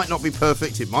 It might not be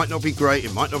perfect, it might not be great,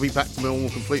 it might not be back to normal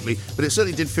completely, but it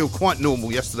certainly did feel quite normal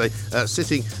yesterday,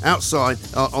 sitting outside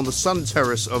on the sun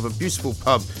terrace of a beautiful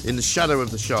pub in the shadow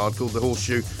of the Shard called the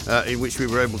Horseshoe, in which we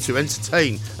were able to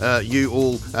entertain you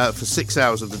all for 6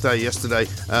 hours of the day yesterday.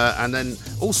 And then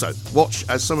also watch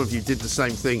as some of you did the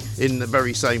same thing in the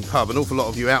very same pub. An awful lot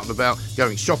of you out and about,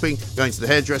 going shopping, going to the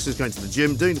hairdressers, going to the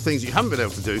gym, doing the things you haven't been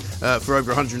able to do for over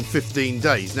 115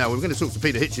 days. Now, we're going to talk to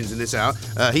Peter Hitchens in this hour.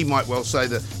 He might well say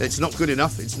that it's not good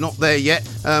enough, it's not there yet,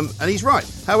 and he's right.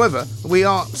 However, we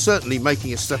are certainly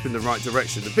making a step in the right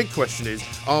direction. The big question is,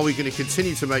 are we going to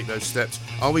continue to make those steps?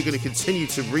 Are we going to continue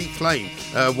to reclaim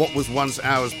what was once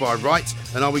ours by right?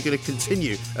 And are we going to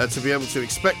continue to be able to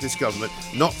expect this government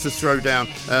not to throw down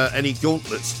any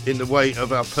gauntlets in the way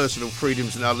of our personal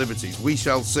freedoms and our liberties? We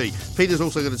shall see. Peter's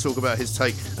also going to talk about his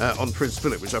take on Prince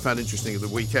Philip, which I found interesting at the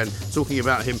weekend, talking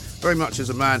about him very much as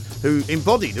a man who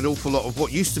embodied an awful lot of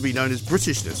what used to be known as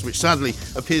Britishness, which sadly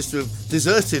appears to have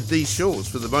deserted these shores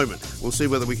for the moment. We'll see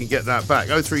whether we can get that back.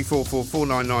 0344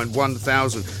 499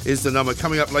 1000 is the number.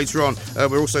 Coming up later on,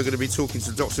 we're also going to be talking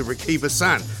to Dr. Rakib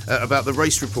Hassan about the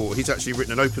race report. He's actually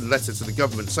written an open letter to the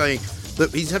government saying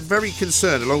that he's very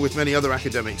concerned, along with many other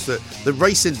academics, that the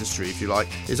race industry, if you like,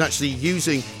 is actually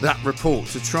using that report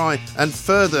to try and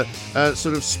further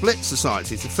sort of split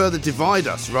society, to further divide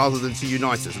us rather than to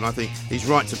unite us. And I think he's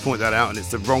right to point that out, and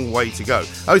it's the wrong way to go.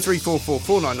 0344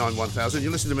 499 1000. You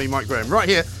listen to me, Mike Graham, right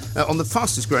here on the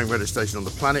fastest growing radio station on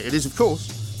the planet. It is, of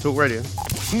course, Talk Radio.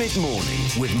 Mid-morning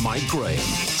with Mike Graham.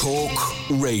 Talk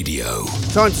Radio.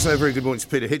 Time to say a very good morning to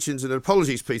Peter Hitchens, and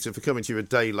apologies, Peter, for coming to you a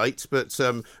day late, but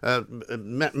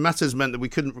matters meant that we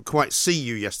couldn't quite see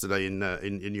you yesterday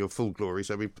in your full glory,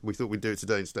 so we thought we'd do it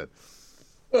today instead.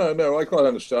 No, I quite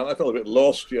understand. I felt a bit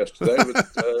lost yesterday, but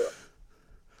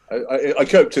I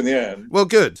coped in the end. Well,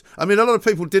 good. I mean, a lot of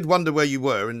people did wonder where you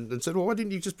were and said, well, why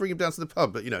didn't you just bring him down to the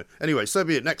pub? But, anyway, so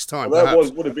be it. Next time, well,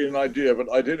 that would have been an idea, but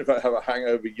I did, in fact, have a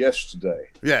hangover yesterday.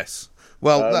 Yes.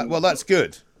 Well, that's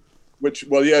good.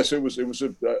 Yes, it was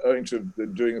owing to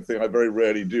doing a thing I very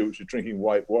rarely do, which is drinking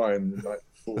white wine the night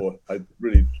before. I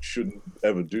really shouldn't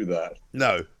ever do that.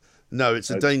 No, it's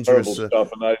a dangerous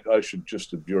stuff, and I should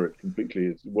just endure it completely.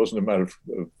 It wasn't a matter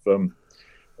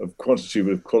of quantity,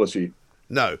 but of quality.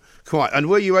 No, quite. And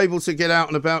were you able to get out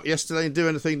and about yesterday and do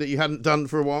anything that you hadn't done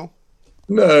for a while?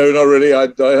 No, not really. I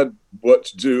had work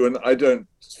to do, and I don't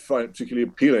find it particularly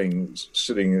appealing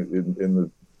sitting in the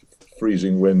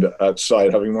freezing wind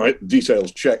outside, having my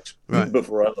details checked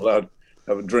before I'm allowed to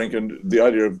have a drink. And the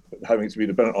idea of having to be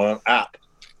dependent on an app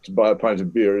to buy a pint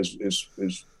of beer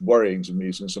is worrying to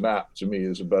me, since an app to me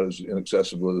is about as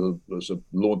inaccessible as a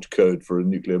launch code for a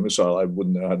nuclear missile. I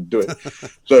wouldn't know how to do it.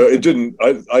 So it didn't.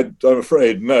 I'm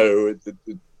afraid no.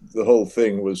 The whole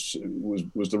thing was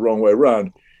the wrong way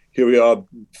around. Here we are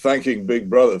thanking Big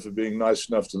Brother for being nice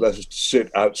enough to let us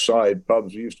sit outside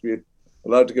pubs we used to be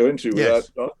allowed to go into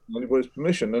without anybody's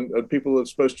permission, and people are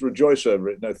supposed to rejoice over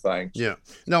it. No thanks. Yeah.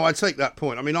 No, I take that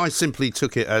point. I mean, I simply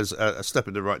took it as a step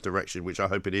in the right direction, which I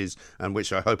hope it is, and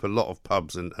which I hope a lot of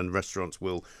pubs and restaurants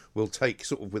will take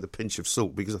sort of with a pinch of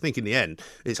salt, because I think in the end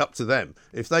it's up to them.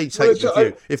 If they take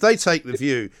the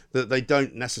view that they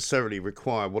don't necessarily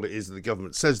require what it is that the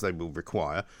government says they will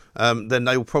require, then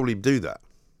they will probably do that.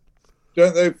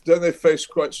 Don't they face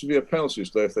quite severe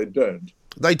penalties though if they don't?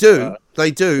 They do,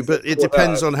 but it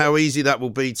depends on how easy that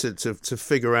will be to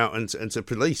figure out and to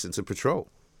police and to patrol.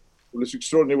 Well, it's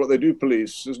extraordinary what they do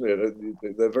police, isn't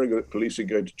it? They're very good at policing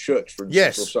going to church, for instance.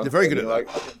 Yes, or something. They're very good at that.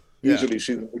 I can easily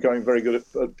see them becoming very good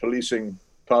at policing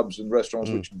pubs and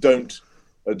restaurants which don't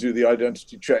do the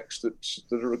identity checks that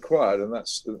are required, and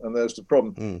there's the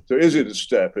problem. So is it a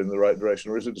step in the right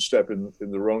direction, or is it a step in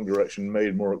the wrong direction,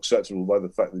 made more acceptable by the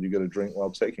fact that you get a drink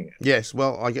while taking it? Yes,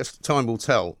 well, I guess time will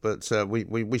tell, but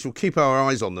we shall keep our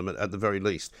eyes on them at the very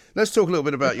least. Let's talk a little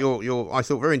bit about your I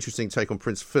thought, very interesting take on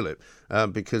Prince Philip,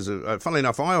 because funnily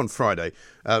enough, I on Friday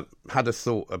had a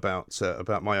thought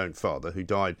about my own father, who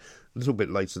died a little bit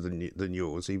later than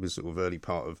yours. He was sort of early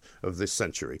part of this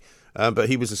century, but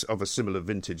he was of a similar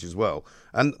vintage as well.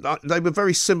 And they were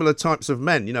very similar types of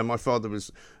men. You know, my father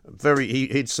was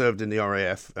he'd served in the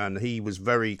RAF, and he was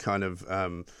very kind of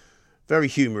very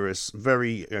humorous,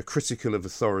 very critical of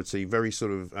authority, very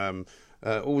sort of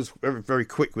always very, very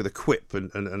quick with a quip,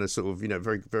 and a sort of, you know,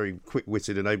 very, very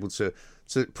quick-witted and able to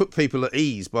put people at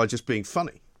ease by just being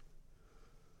funny.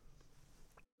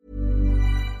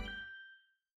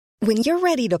 When you're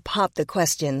ready to pop the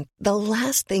question, the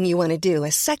last thing you want to do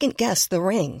is second-guess the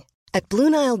ring. At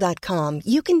BlueNile.com,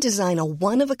 you can design a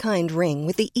one-of-a-kind ring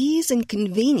with the ease and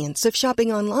convenience of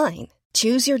shopping online.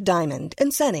 Choose your diamond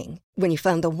and setting. When you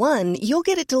find the one, you'll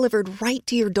get it delivered right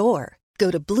to your door. Go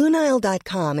to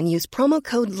BlueNile.com and use promo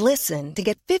code LISTEN to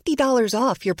get $50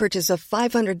 off your purchase of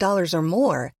 $500 or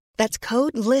more. That's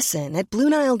code LISTEN at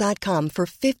BlueNile.com for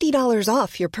 $50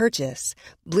 off your purchase.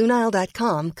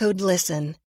 BlueNile.com, code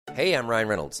LISTEN. Hey, I'm Ryan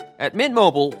Reynolds. At Mint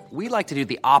Mobile, we like to do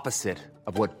the opposite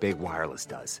of what Big Wireless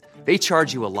does. They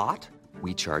charge you a lot,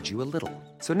 we charge you a little.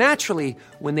 So naturally,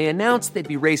 when they announced they'd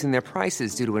be raising their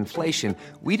prices due to inflation,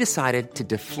 we decided to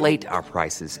deflate our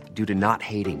prices due to not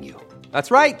hating you.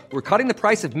 That's right. We're cutting the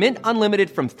price of Mint Unlimited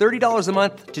from $30 a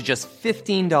month to just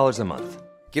 $15 a month.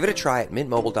 Give it a try at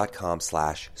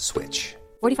mintmobile.com/switch.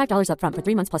 $45 up front for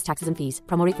 3 months plus taxes and fees.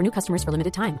 Promo rate for new customers for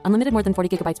limited time. Unlimited more than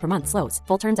 40 gigabytes per month. Slows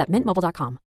full terms at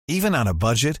mintmobile.com. Even on a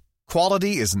budget,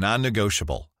 quality is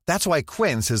non-negotiable. That's why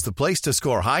Quince is the place to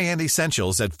score high-end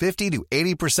essentials at 50 to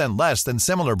 80% less than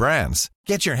similar brands.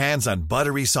 Get your hands on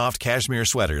buttery soft cashmere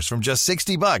sweaters from just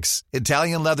 $60,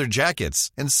 Italian leather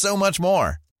jackets, and so much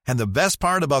more. And the best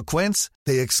part about Quince,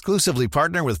 they exclusively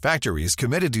partner with factories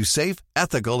committed to safe,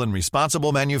 ethical, and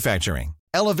responsible manufacturing.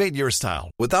 Elevate your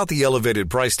style without the elevated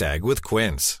price tag with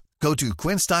Quince. Go to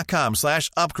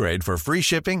quince.com/upgrade for free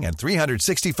shipping and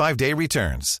 365-day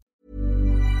returns.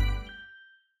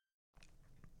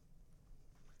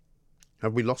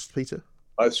 Have we lost Peter?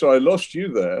 So I lost you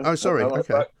there. Oh, sorry.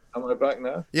 Okay. Am I back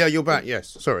now? Yeah, you're back.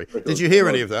 Yes. Sorry. Did you hear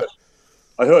any of that?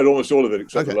 I heard almost all of it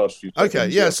except the last few seconds. Okay,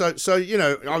 yeah. So you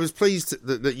know, I was pleased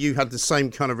that you had the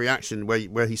same kind of reaction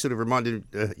where he sort of reminded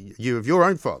you of your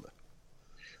own father.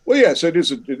 Well, yes, it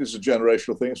is a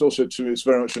generational thing. It's also it's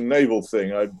very much a naval thing.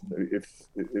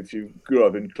 If you grew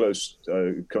up in close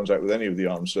contact with any of the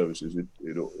armed services, it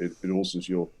alters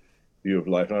your view of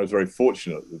life. And I was very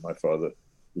fortunate that my father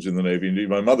was in the Navy. Indeed,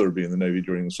 my mother had been in the Navy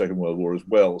during the Second World War as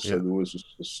well. So there was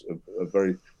a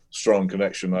very strong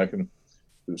connection. I can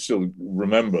still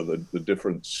remember the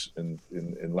difference in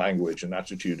language and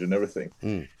attitude and everything.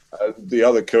 The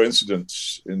other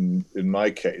coincidence in my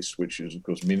case, which is of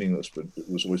course meaningless, but it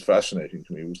was always fascinating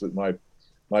to me, was that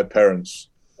my parents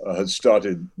had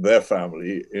started their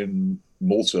family in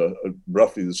Malta at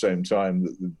roughly the same time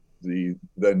that the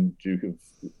then Duke of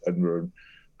Edinburgh and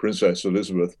Princess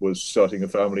Elizabeth was starting a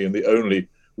family, and the only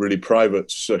really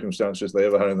private circumstances they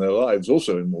ever had in their lives,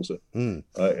 also in Malta, in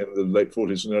the late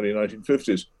 40s and early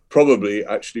 1950s. Probably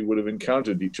actually would have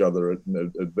encountered each other at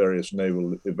various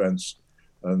naval events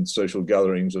and social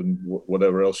gatherings and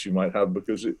whatever else you might have,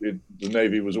 because the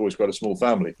Navy was always quite a small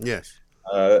family. Yes.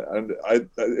 And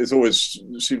it's always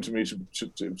seemed to me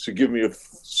to give me a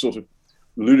sort of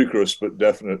ludicrous but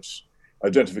definite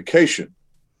identification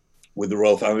with the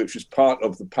royal family, which is part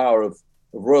of the power of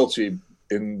royalty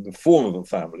in the form of a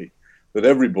family, that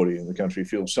everybody in the country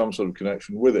feels some sort of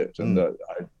connection with it. And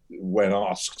when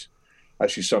asked,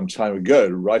 actually some time ago,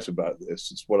 to write about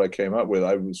this, it's what I came up with.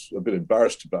 I was a bit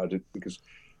embarrassed about it because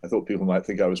I thought people might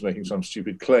think I was making some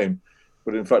stupid claim.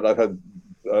 But in fact, I've had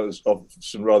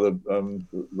some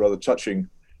rather touching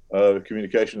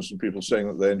communications from people saying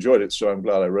that they enjoyed it, so I'm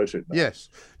glad I wrote it now. Yes,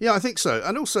 yeah, I think so.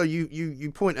 And also,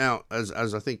 you point out,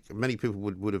 as I think many people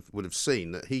would have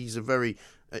seen, that he's a very,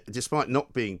 despite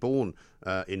not being born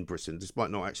in Britain,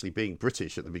 despite not actually being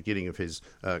British at the beginning of his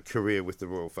career with the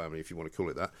royal family, if you want to call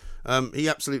it that, he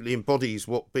absolutely embodies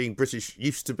what being British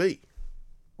used to be.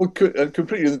 Well,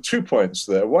 completely. The 2 points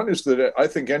there. One is that I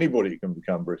think anybody can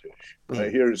become British.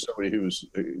 Here is somebody who was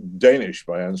Danish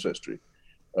by ancestry,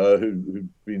 who'd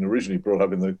been originally brought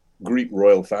up in the Greek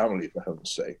royal family, for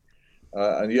heaven's sake.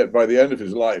 And yet by the end of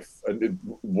his life, and it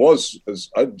was, as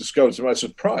I discovered to my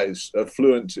surprise,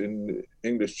 fluent in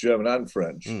English, German and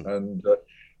French. And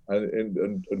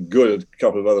and good at a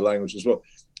couple of other languages as well.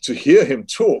 To hear him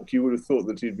talk, you would have thought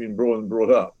that he'd been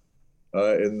brought up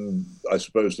in, I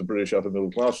suppose, the British upper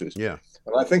middle classes. Yeah.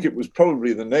 And I think it was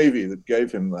probably the Navy that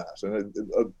gave him that. And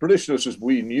Britishness as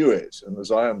we knew it, and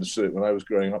as I understood it when I was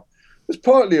growing up, was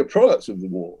partly a product of the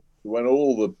war, when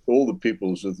all the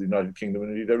peoples of the United Kingdom,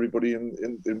 and indeed everybody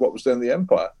in what was then the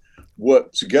Empire,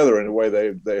 worked together in a way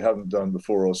they haven't done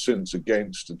before or since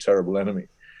against a terrible enemy.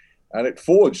 And it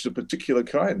forged a particular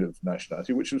kind of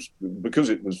nationality, which was, because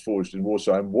it was forged in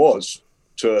wartime, was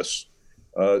terse,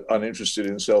 uninterested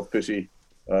in self-pity,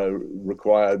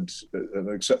 required an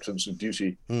acceptance of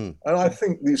duty. And I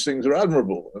think these things are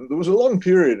admirable. And there was a long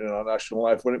period in our national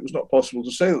life when it was not possible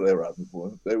to say that they were admirable.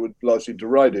 And they were largely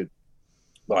derided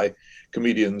by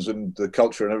comedians and the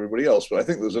culture and everybody else. But I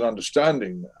think there's an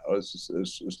understanding now, as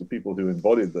the people who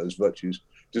embodied those virtues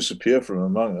disappear from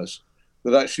among us,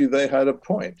 that actually they had a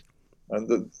point. And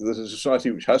that there's a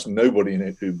society which has nobody in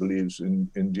it who believes in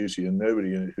duty, and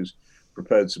nobody in it who's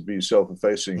prepared to be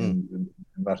self-effacing in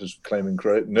matters of claiming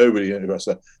credit. Nobody in it who has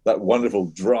that wonderful,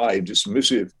 dry,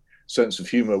 dismissive sense of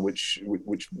humor which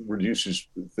reduces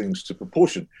things to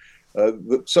proportion.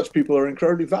 That such people are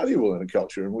incredibly valuable in a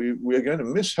culture, and we are going to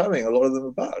miss having a lot of them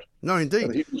about. No, indeed.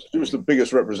 And he was the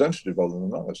biggest representative of them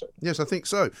among us. Yes, I think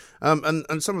so.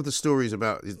 And some of the stories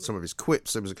about some of his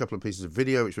quips, there was a couple of pieces of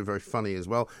video which were very funny as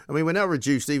well. I mean, we're now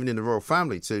reduced, even in the royal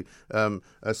family, to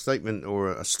a statement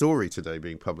or a story today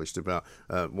being published about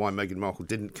why Meghan Markle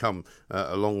didn't come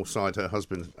alongside her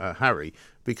husband, Harry,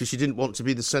 because she didn't want to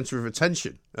be the centre of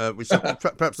attention, which is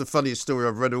perhaps the funniest story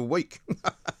I've read all week.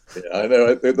 Yeah, I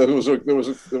know. There was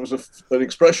an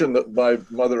expression that my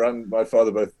mother and my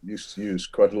father both used to use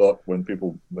quite a lot when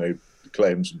people made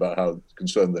claims about how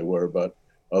concerned they were about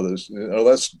others. Oh,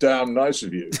 that's damn nice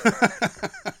of you.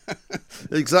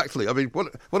 Exactly. I mean,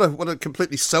 what a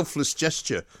completely selfless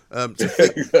gesture.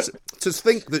 To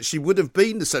think that she would have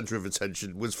been the centre of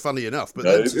attention was funny enough, but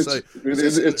then to say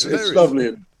it's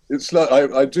lovely. It's like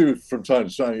I do from time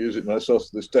to time use it myself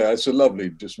to this day. It's a lovely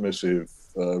dismissive,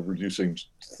 reducing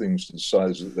things to the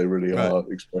size that they really are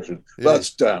expression. Yeah.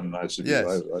 That's damn nice of you.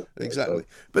 Yes, exactly.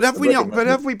 But have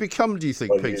we become, do you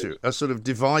think, Peter, a sort of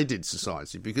divided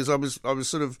society? Because I was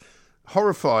sort of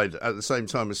horrified at the same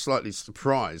time as slightly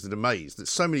surprised and amazed that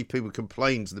so many people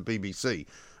complained to the BBC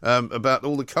about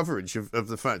all the coverage of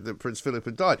the fact that Prince Philip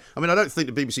had died. I mean, I don't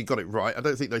think the BBC got it right. I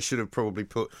don't think they should have probably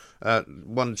put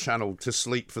one channel to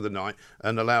sleep for the night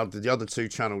and allowed the other two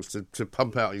channels to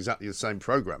pump out exactly the same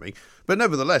programming. But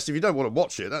nevertheless, if you don't want to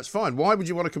watch it, that's fine. Why would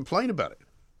you want to complain about it?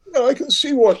 No, I can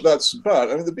see what that's about.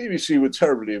 I mean, the BBC were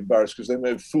terribly embarrassed because they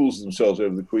made fools of themselves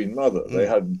over the Queen Mother. They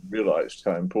hadn't realised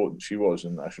how important she was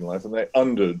in national life, and they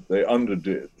underdid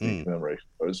the commemoration.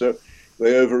 So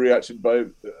they overreacted by,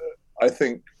 I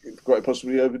think, quite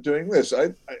possibly overdoing this.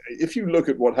 If you look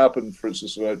at what happened, for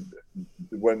instance,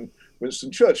 when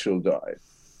Winston Churchill died,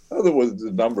 there was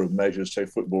a number of measures. Say,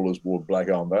 footballers wore black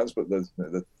armbands, but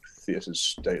the theatres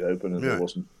stayed open, and there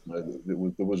was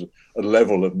a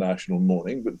level of national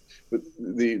mourning, but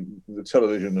the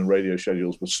television and radio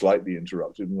schedules were slightly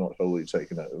interrupted, not wholly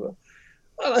taken over.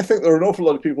 And I think there are an awful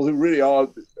lot of people who really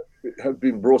have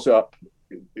been brought up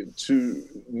to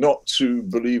not to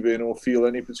believe in or feel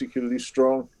any particularly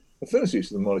strong affinity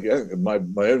to the monarchy. I think my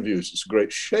own view is it's a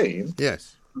great shame.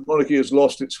 Yes, the monarchy has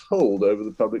lost its hold over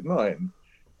the public mind.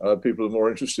 People are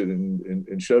more interested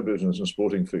in show business and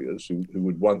sporting figures who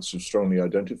would once have strongly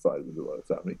identified with the royal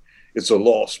family. It's a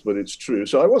loss, but it's true.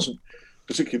 So I wasn't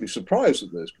particularly surprised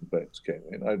that those complaints came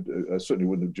in. I certainly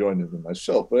wouldn't have joined in them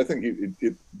myself, but I think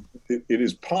it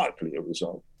is partly a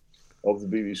result of the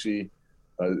BBC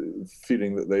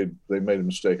feeling that they made a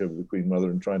mistake over the Queen Mother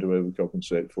and trying to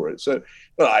overcompensate for it. So,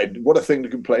 but what a thing to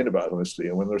complain about, honestly.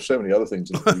 And when there are so many other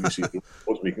things in the BBC that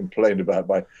ought to be complained about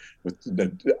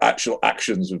with actual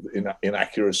actions of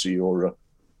inaccuracy or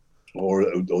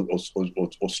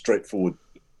straightforward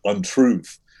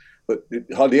untruth, but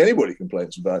hardly anybody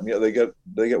complains about. And yet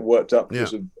they get worked up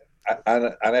because of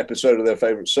an episode of their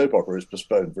favourite soap opera is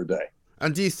postponed for a day.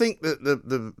 And do you think that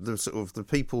the sort of the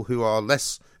people who are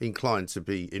less inclined to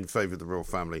be in favour of the royal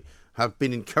family have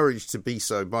been encouraged to be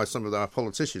so by some of our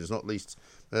politicians, not least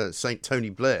St. Tony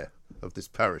Blair of this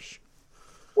parish?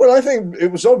 Well, I think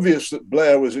it was obvious that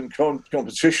Blair was in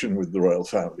competition with the royal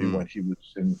family when he was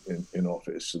in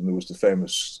office, and there was the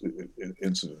famous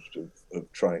incident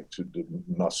of trying to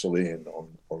muscle in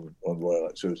on royal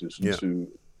activities, and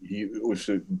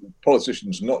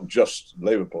politicians, not just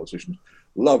Labour politicians,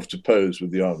 love to pose with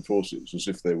the armed forces as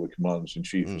if they were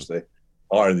commanders-in-chief, as they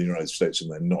are in the United States and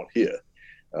they're not here,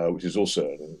 which is also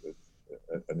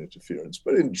an interference.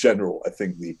 But in general, I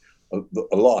think the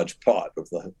a large part of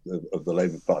the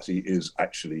Labour Party is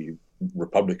actually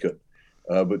Republican,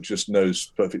 but just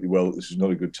knows perfectly well that this is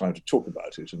not a good time to talk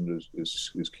about it, and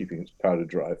is keeping its powder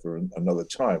dry for another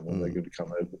time when they're going to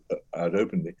come out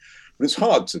openly. But it's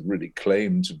hard to really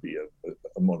claim to be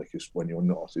a monarchist when you're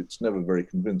not. It's never very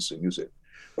convincing, is it?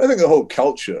 But I think the whole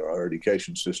culture, our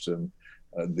education system,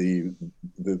 the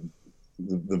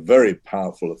very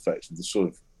powerful effect of the sort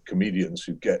of comedians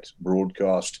who get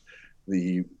broadcast,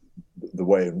 the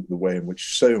way in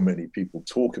which so many people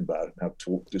talk about and have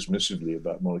talked dismissively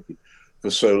about monarchy for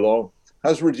so long,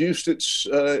 has reduced its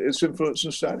influence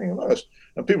and standing among us.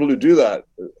 And people who do that,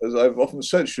 as I've often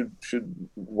said, should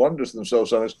wonder to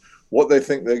themselves what they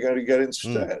think they're going to get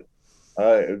instead.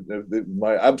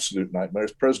 My absolute nightmare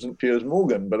is President Piers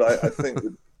Morgan, but I think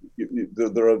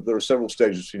that there are several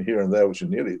stages between here and there which are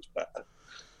nearly as bad.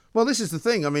 Well, this is the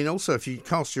thing. I mean, also, if you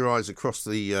cast your eyes across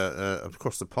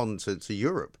the pond to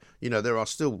Europe, there are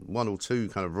still one or two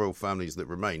kind of royal families that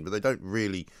remain, but they don't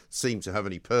really seem to have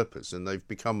any purpose, and they've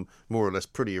become more or less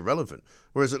pretty irrelevant.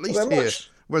 Whereas at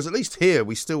least here,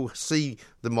 we still see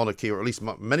the monarchy, or at least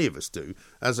many of us do,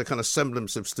 as a kind of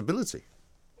semblance of stability.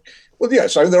 Well,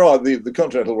 yes, I mean, there are the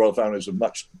continental royal families are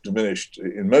much diminished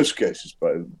in most cases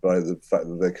by the fact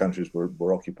that their countries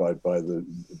were occupied by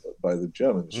the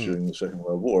Germans during the Second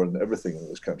World War, and everything in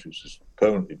those countries is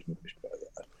permanently diminished by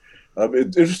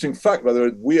that. Interesting fact, by the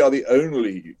way, we are the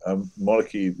only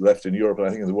monarchy left in Europe, and I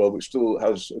think in the world, which still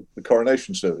has the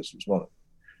coronation service of its monarch.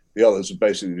 The others are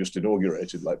basically just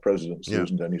inaugurated like presidents. There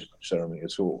isn't any ceremony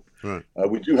at all. Right.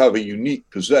 We do have a unique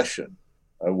possession,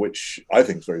 which I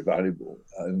think is very valuable,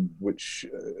 and which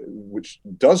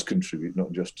does contribute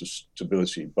not just to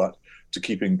stability, but to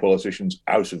keeping politicians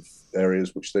out of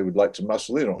areas which they would like to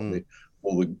muscle in on.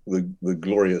 All the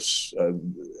glorious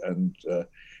and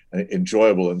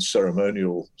enjoyable and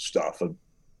ceremonial stuff, and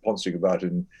pouncing about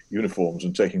in uniforms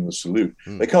and taking the salute.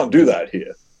 They can't do that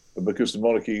here because the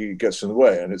monarchy gets in the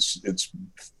way, and its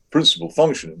principal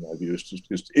function, in my view,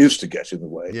 is to get in the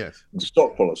way and to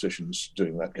stop politicians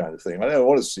doing that kind of thing. I don't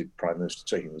want to see the Prime Minister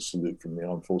taking the salute from the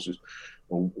armed forces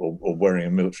or wearing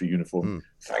a military uniform.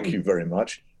 Thank you very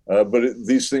much. But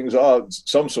these things are,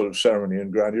 some sort of ceremony and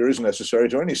grandeur is necessary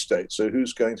to any state. So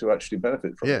who's going to actually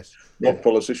benefit from it? Not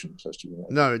politicians, has to be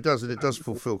right. No, it does, and it does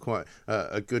fulfil quite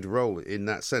a good role in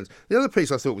that sense. The other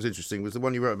piece I thought was interesting was the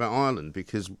one you wrote about Ireland,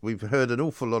 because we've heard an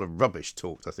awful lot of rubbish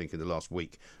talked, I think, in the last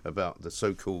week about the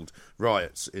so-called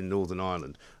riots in Northern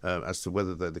Ireland as to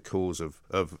whether they're the cause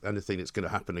of anything that's going to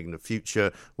happen in the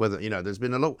future. Whether, there's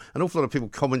been an awful lot of people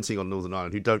commenting on Northern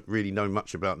Ireland who don't really know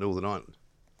much about Northern Ireland.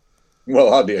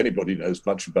 Well, hardly anybody knows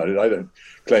much about it. I don't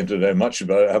claim to know much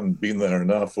about it. I haven't been there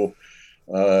enough or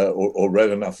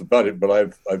read enough about it.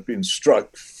 But I've been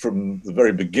struck from the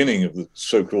very beginning of the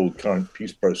so-called current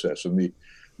peace process and the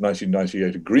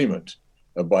 1998 agreement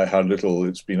by how little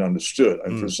it's been understood.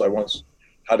 And for instance, I once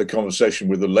had a conversation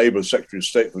with the Labour Secretary of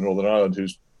State for Northern Ireland,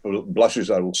 whose blushes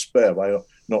I will spare by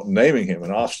not naming him,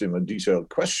 and asked him a detailed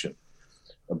question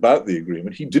about the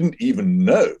agreement. He didn't even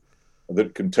know that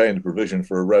it contained a provision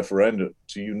for a referendum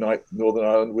to unite Northern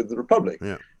Ireland with the Republic,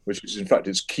 which is in fact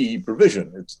its key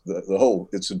provision. It's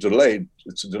it's a delayed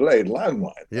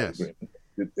landmine. Agreement.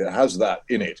 It has that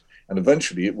in it, and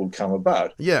eventually it will come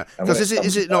about. Yeah, because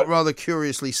is it not rather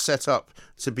curiously set up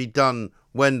to be done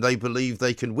when they believe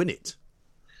they can win it?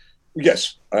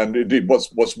 Yes, and indeed,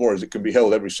 what's more is it can be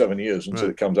held every 7 years until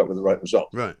it comes up with the right result.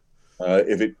 Right.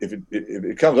 If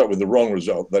it comes up with the wrong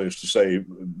result, that is to say,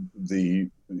 the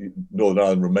Northern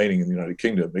Ireland remaining in the United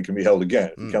Kingdom, it can be held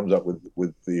again. If it comes up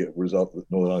with the result that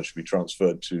Northern Ireland should be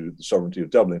transferred to the sovereignty of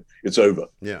Dublin, it's over.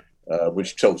 Yeah.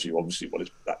 Which tells you obviously what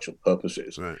its actual purpose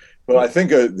is. Right. But I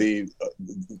think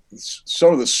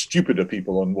some of the stupider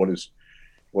people on what is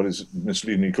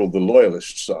misleadingly called the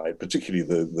loyalist side, particularly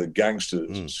the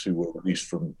gangsters who were released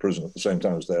from prison at the same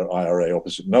time as their IRA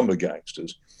opposite number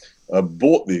gangsters,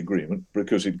 bought the agreement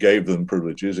because it gave them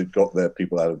privileges, it got their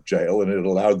people out of jail, and it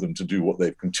allowed them to do what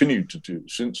they've continued to do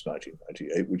since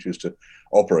 1998, which is to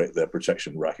operate their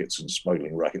protection rackets and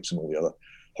smuggling rackets and all the other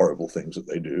horrible things that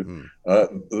they do.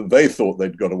 They thought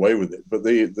they'd got away with it. But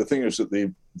the thing is that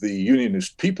the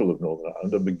unionist people of Northern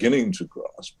Ireland are beginning to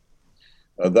grasp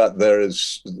that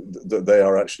they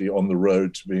are actually on the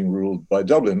road to being ruled by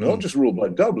Dublin, not just ruled by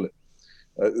Dublin.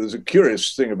 There's a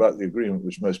curious thing about the agreement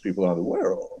which most people aren't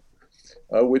aware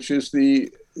of, which is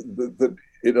that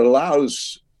it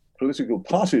allows political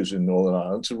parties in Northern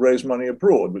Ireland to raise money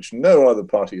abroad, which no other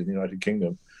party in the United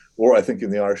Kingdom, or I think in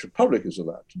the Irish Republic, is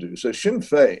allowed to do. So Sinn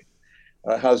Féin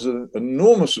has an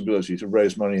enormous ability to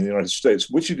raise money in the United States,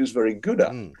 which it is very good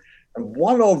at. And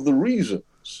one of the reasons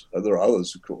reasons, there are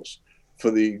others, of course,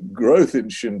 for the growth in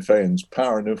Sinn Féin's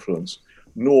power and influence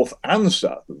north and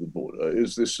south of the border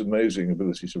is this amazing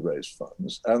ability to raise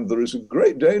funds. And there is a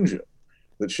great danger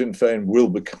that Sinn Féin will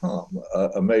become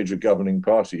a major governing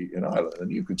party in Ireland.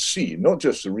 And you could see not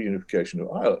just a reunification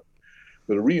of Ireland,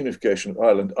 but a reunification of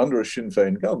Ireland under a Sinn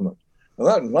Féin government. And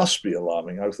that must be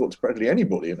alarming, I thought, to practically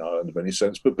anybody in Ireland of any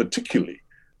sense, but particularly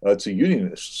to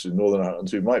unionists in Northern Ireland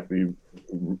who might be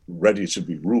ready to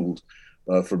be ruled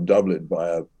from Dublin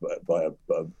by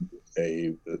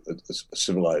a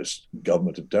civilized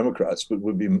government of Democrats, but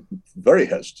would be very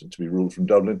hesitant to be ruled from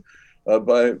Dublin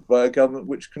by a government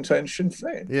which contains Sinn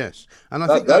Féin. Yes, and I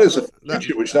think that is a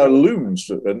future which now looms,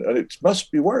 and it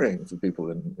must be worrying for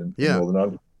people in Northern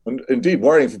Ireland, and indeed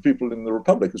worrying for people in the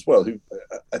Republic as well, who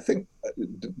I think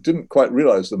didn't quite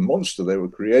realise the monster they were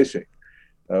creating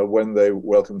when they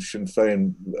welcomed Sinn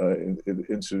Féin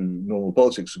into normal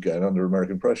politics again under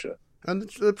American pressure. And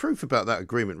the proof about that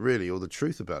agreement, really, or the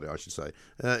truth about it, I should say,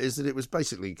 is that it was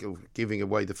basically giving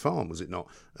away the farm, was it not,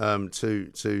 to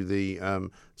the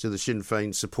Sinn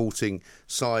Féin supporting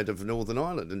side of Northern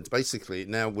Ireland. And basically, it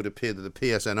now would appear that the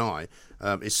PSNI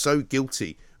is so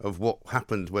guilty of what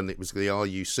happened when it was the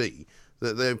RUC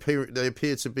that they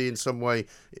appear to be in some way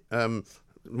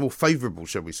more favourable,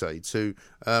 shall we say, to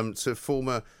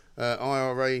former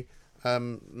IRA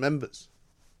members.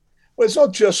 Well, it's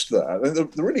not just that. And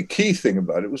the really key thing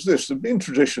about it was this. There have been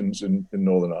traditions in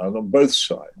Northern Ireland on both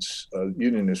sides,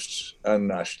 unionists and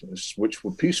nationalists, which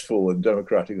were peaceful and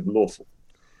democratic and lawful.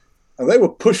 And they were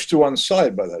pushed to one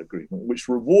side by that agreement, which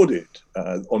rewarded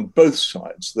on both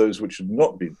sides those which had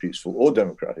not been peaceful or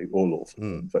democratic or lawful.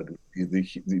 In fact,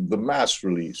 the mass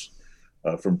release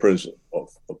from prison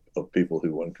of people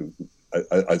who one could,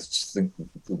 I think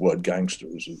the word gangster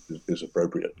is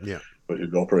appropriate, but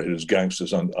who operated as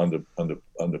gangsters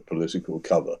under political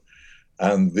cover,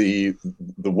 and the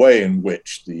way in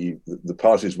which the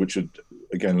parties which had,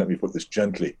 again, let me put this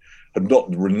gently, had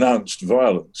not renounced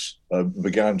violence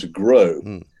began to grow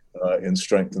in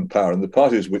strength and power, and the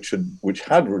parties which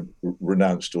had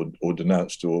renounced or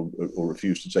denounced or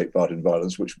refused to take part in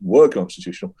violence, which were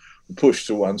constitutional, were pushed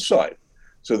to one side.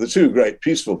 So the two great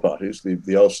peaceful parties,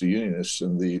 the Ulster Unionists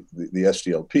and the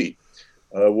SDLP,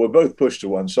 were both pushed to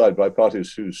one side by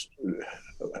parties whose,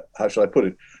 how shall I put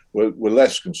it, were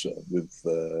less concerned with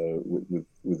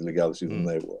legality than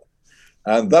they were.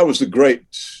 And that was the great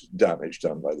damage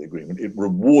done by the agreement. It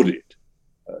rewarded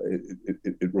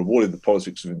the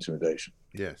politics of intimidation.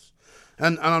 Yes.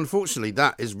 And unfortunately,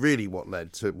 that is really what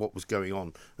led to what was going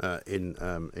on in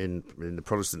the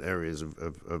Protestant areas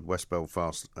of West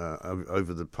Belfast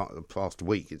over the past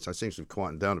week. It seems to have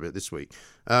quietened down a bit this week.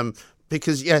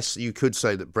 Because, yes, you could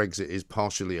say that Brexit is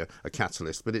partially a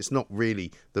catalyst, but it's not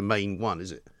really the main one,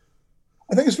 is it?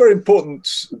 I think it's very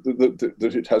important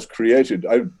that it has created.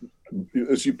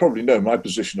 As you probably know, my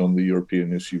position on the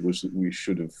European issue was that we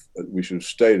should have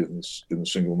stayed in the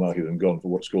single market and gone for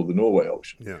what's called the Norway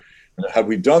option. Yeah. And had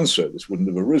we done so, this wouldn't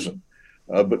have arisen.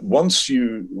 But once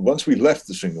we left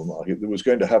the single market, there was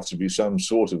going to have to be some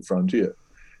sort of frontier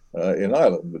in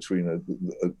Ireland between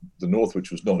the North,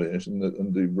 which was not in it,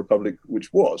 and the Republic,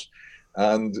 which was.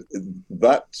 And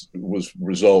that was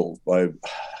resolved by,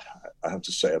 I have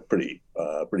to say, a pretty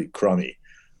crummy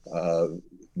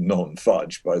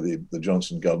non-fudge by the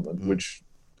Johnson government, which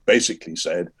basically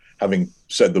said, having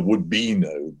said there would be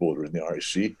no border in the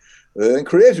Irish Sea, they then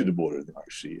created a border in the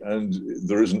Irish Sea. And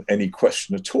there isn't any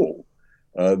question at all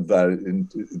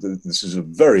that this is a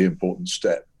very important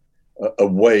step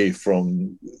away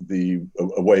from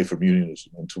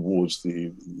unionism and towards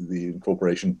the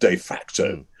incorporation de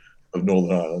facto of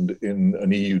Northern Ireland in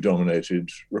an EU-dominated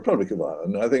Republic of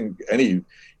Ireland. I think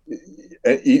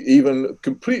even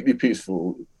completely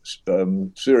peaceful,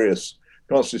 serious,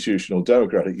 constitutional,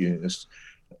 democratic unionists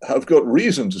have got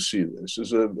reason to see this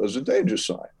as a danger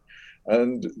sign.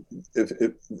 And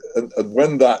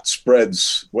when that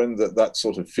spreads, when that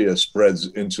sort of fear spreads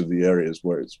into the areas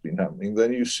where it's been happening,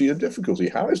 then you see a difficulty.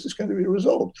 How is this going to be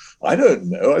resolved? I don't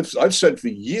know. I've said for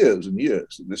years and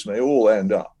years that this may all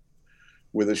end up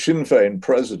with a Sinn Féin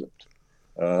president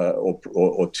or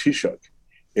Taoiseach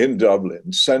in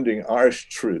Dublin sending Irish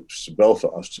troops to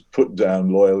Belfast to put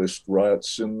down loyalist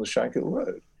riots in the Shankill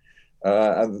Road.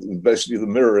 And basically the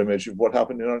mirror image of what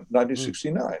happened in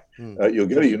 1969. You'll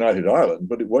get a united Ireland,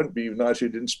 but it won't be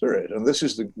united in spirit. And this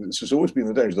has always been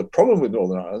the danger. The problem with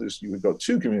Northern Ireland is you've got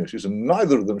two communities, and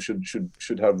neither of them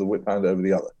should have the whip hand over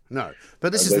the other. No,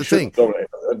 but this is the thing.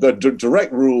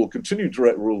 The continued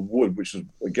direct rule would, which is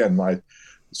again my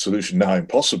solution now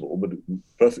impossible, but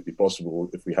perfectly possible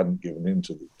if we hadn't given in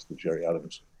to the Gerry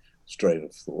Adams strain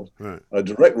of thought. Right. A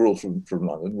direct rule from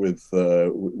London with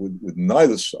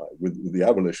neither side, with the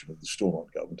abolition of the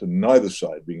Stormont government, and neither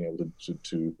side being able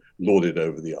to lord it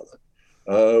over the other,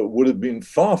 would have been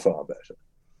far, far better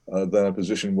than a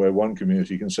position where one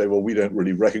community can say, well, we don't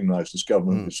really recognize this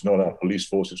government. It's not our police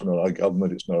force. It's not our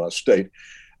government. It's not our state.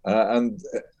 And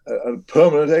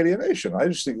permanent alienation. I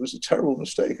just think it was a terrible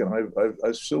mistake, and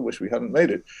I still wish we hadn't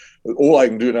made it. All I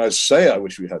can do now is say I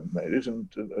wish we hadn't made it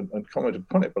and comment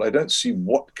upon it, but I don't see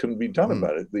what can be done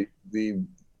about it.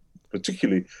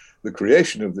 Particularly the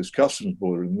creation of this customs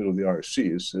border in the middle of the Irish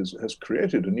Sea has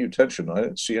created a new tension. I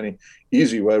don't see any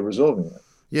easy way of resolving that.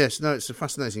 Yes, no, it's a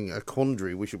fascinating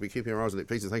quandary. We should be keeping our eyes on it.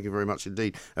 Peter, thank you very much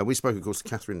indeed. We spoke, of course, to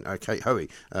Catherine Kate Hoey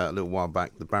a little while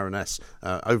back, the Baroness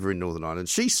over in Northern Ireland.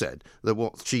 She said that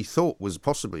what she thought was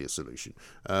possibly a solution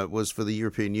was for the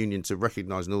European Union to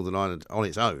recognise Northern Ireland on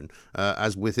its own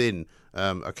as within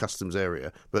a customs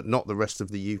area, but not the rest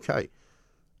of the UK.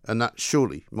 And that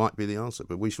surely might be the answer,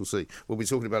 but we shall see. We'll be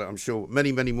talking about it, I'm sure,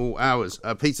 many, many more hours.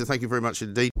 Peter, thank you very much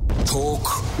indeed. Talk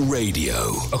Radio.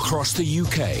 Across the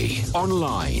UK,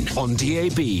 online, on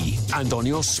DAB, and on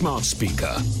your smart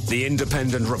speaker. The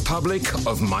Independent Republic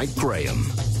of Mike Graham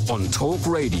on Talk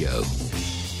Radio.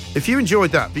 If you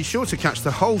enjoyed that, be sure to catch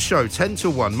the whole show 10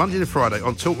 till 1, Monday to Friday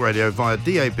on Talk Radio via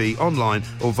DAB, online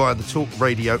or via the Talk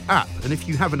Radio app. And if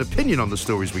you have an opinion on the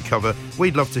stories we cover,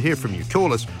 we'd love to hear from you.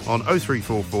 Call us on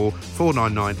 0344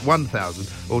 499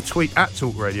 1000 or tweet at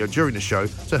Talk Radio during the show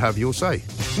to have your say.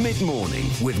 Mid-morning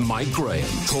with Mike Graham.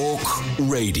 Talk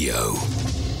Radio.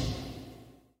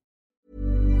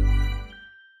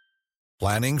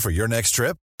 Planning for your next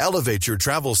trip? Elevate your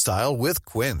travel style with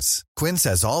Quince. Quince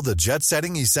has all the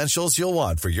jet-setting essentials you'll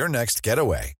want for your next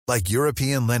getaway, like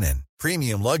European linen,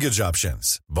 premium luggage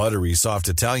options, buttery soft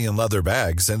Italian leather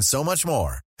bags, and so much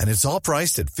more. And it's all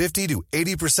priced at 50 to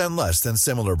 80% less than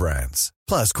similar brands.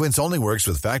 Plus, Quince only works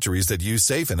with factories that use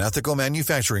safe and ethical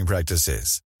manufacturing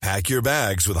practices. Pack your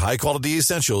bags with high-quality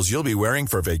essentials you'll be wearing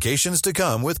for vacations to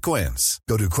come with Quince.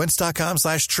 Go to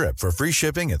quince.com/trip for free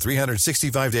shipping and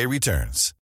 365-day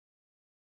returns.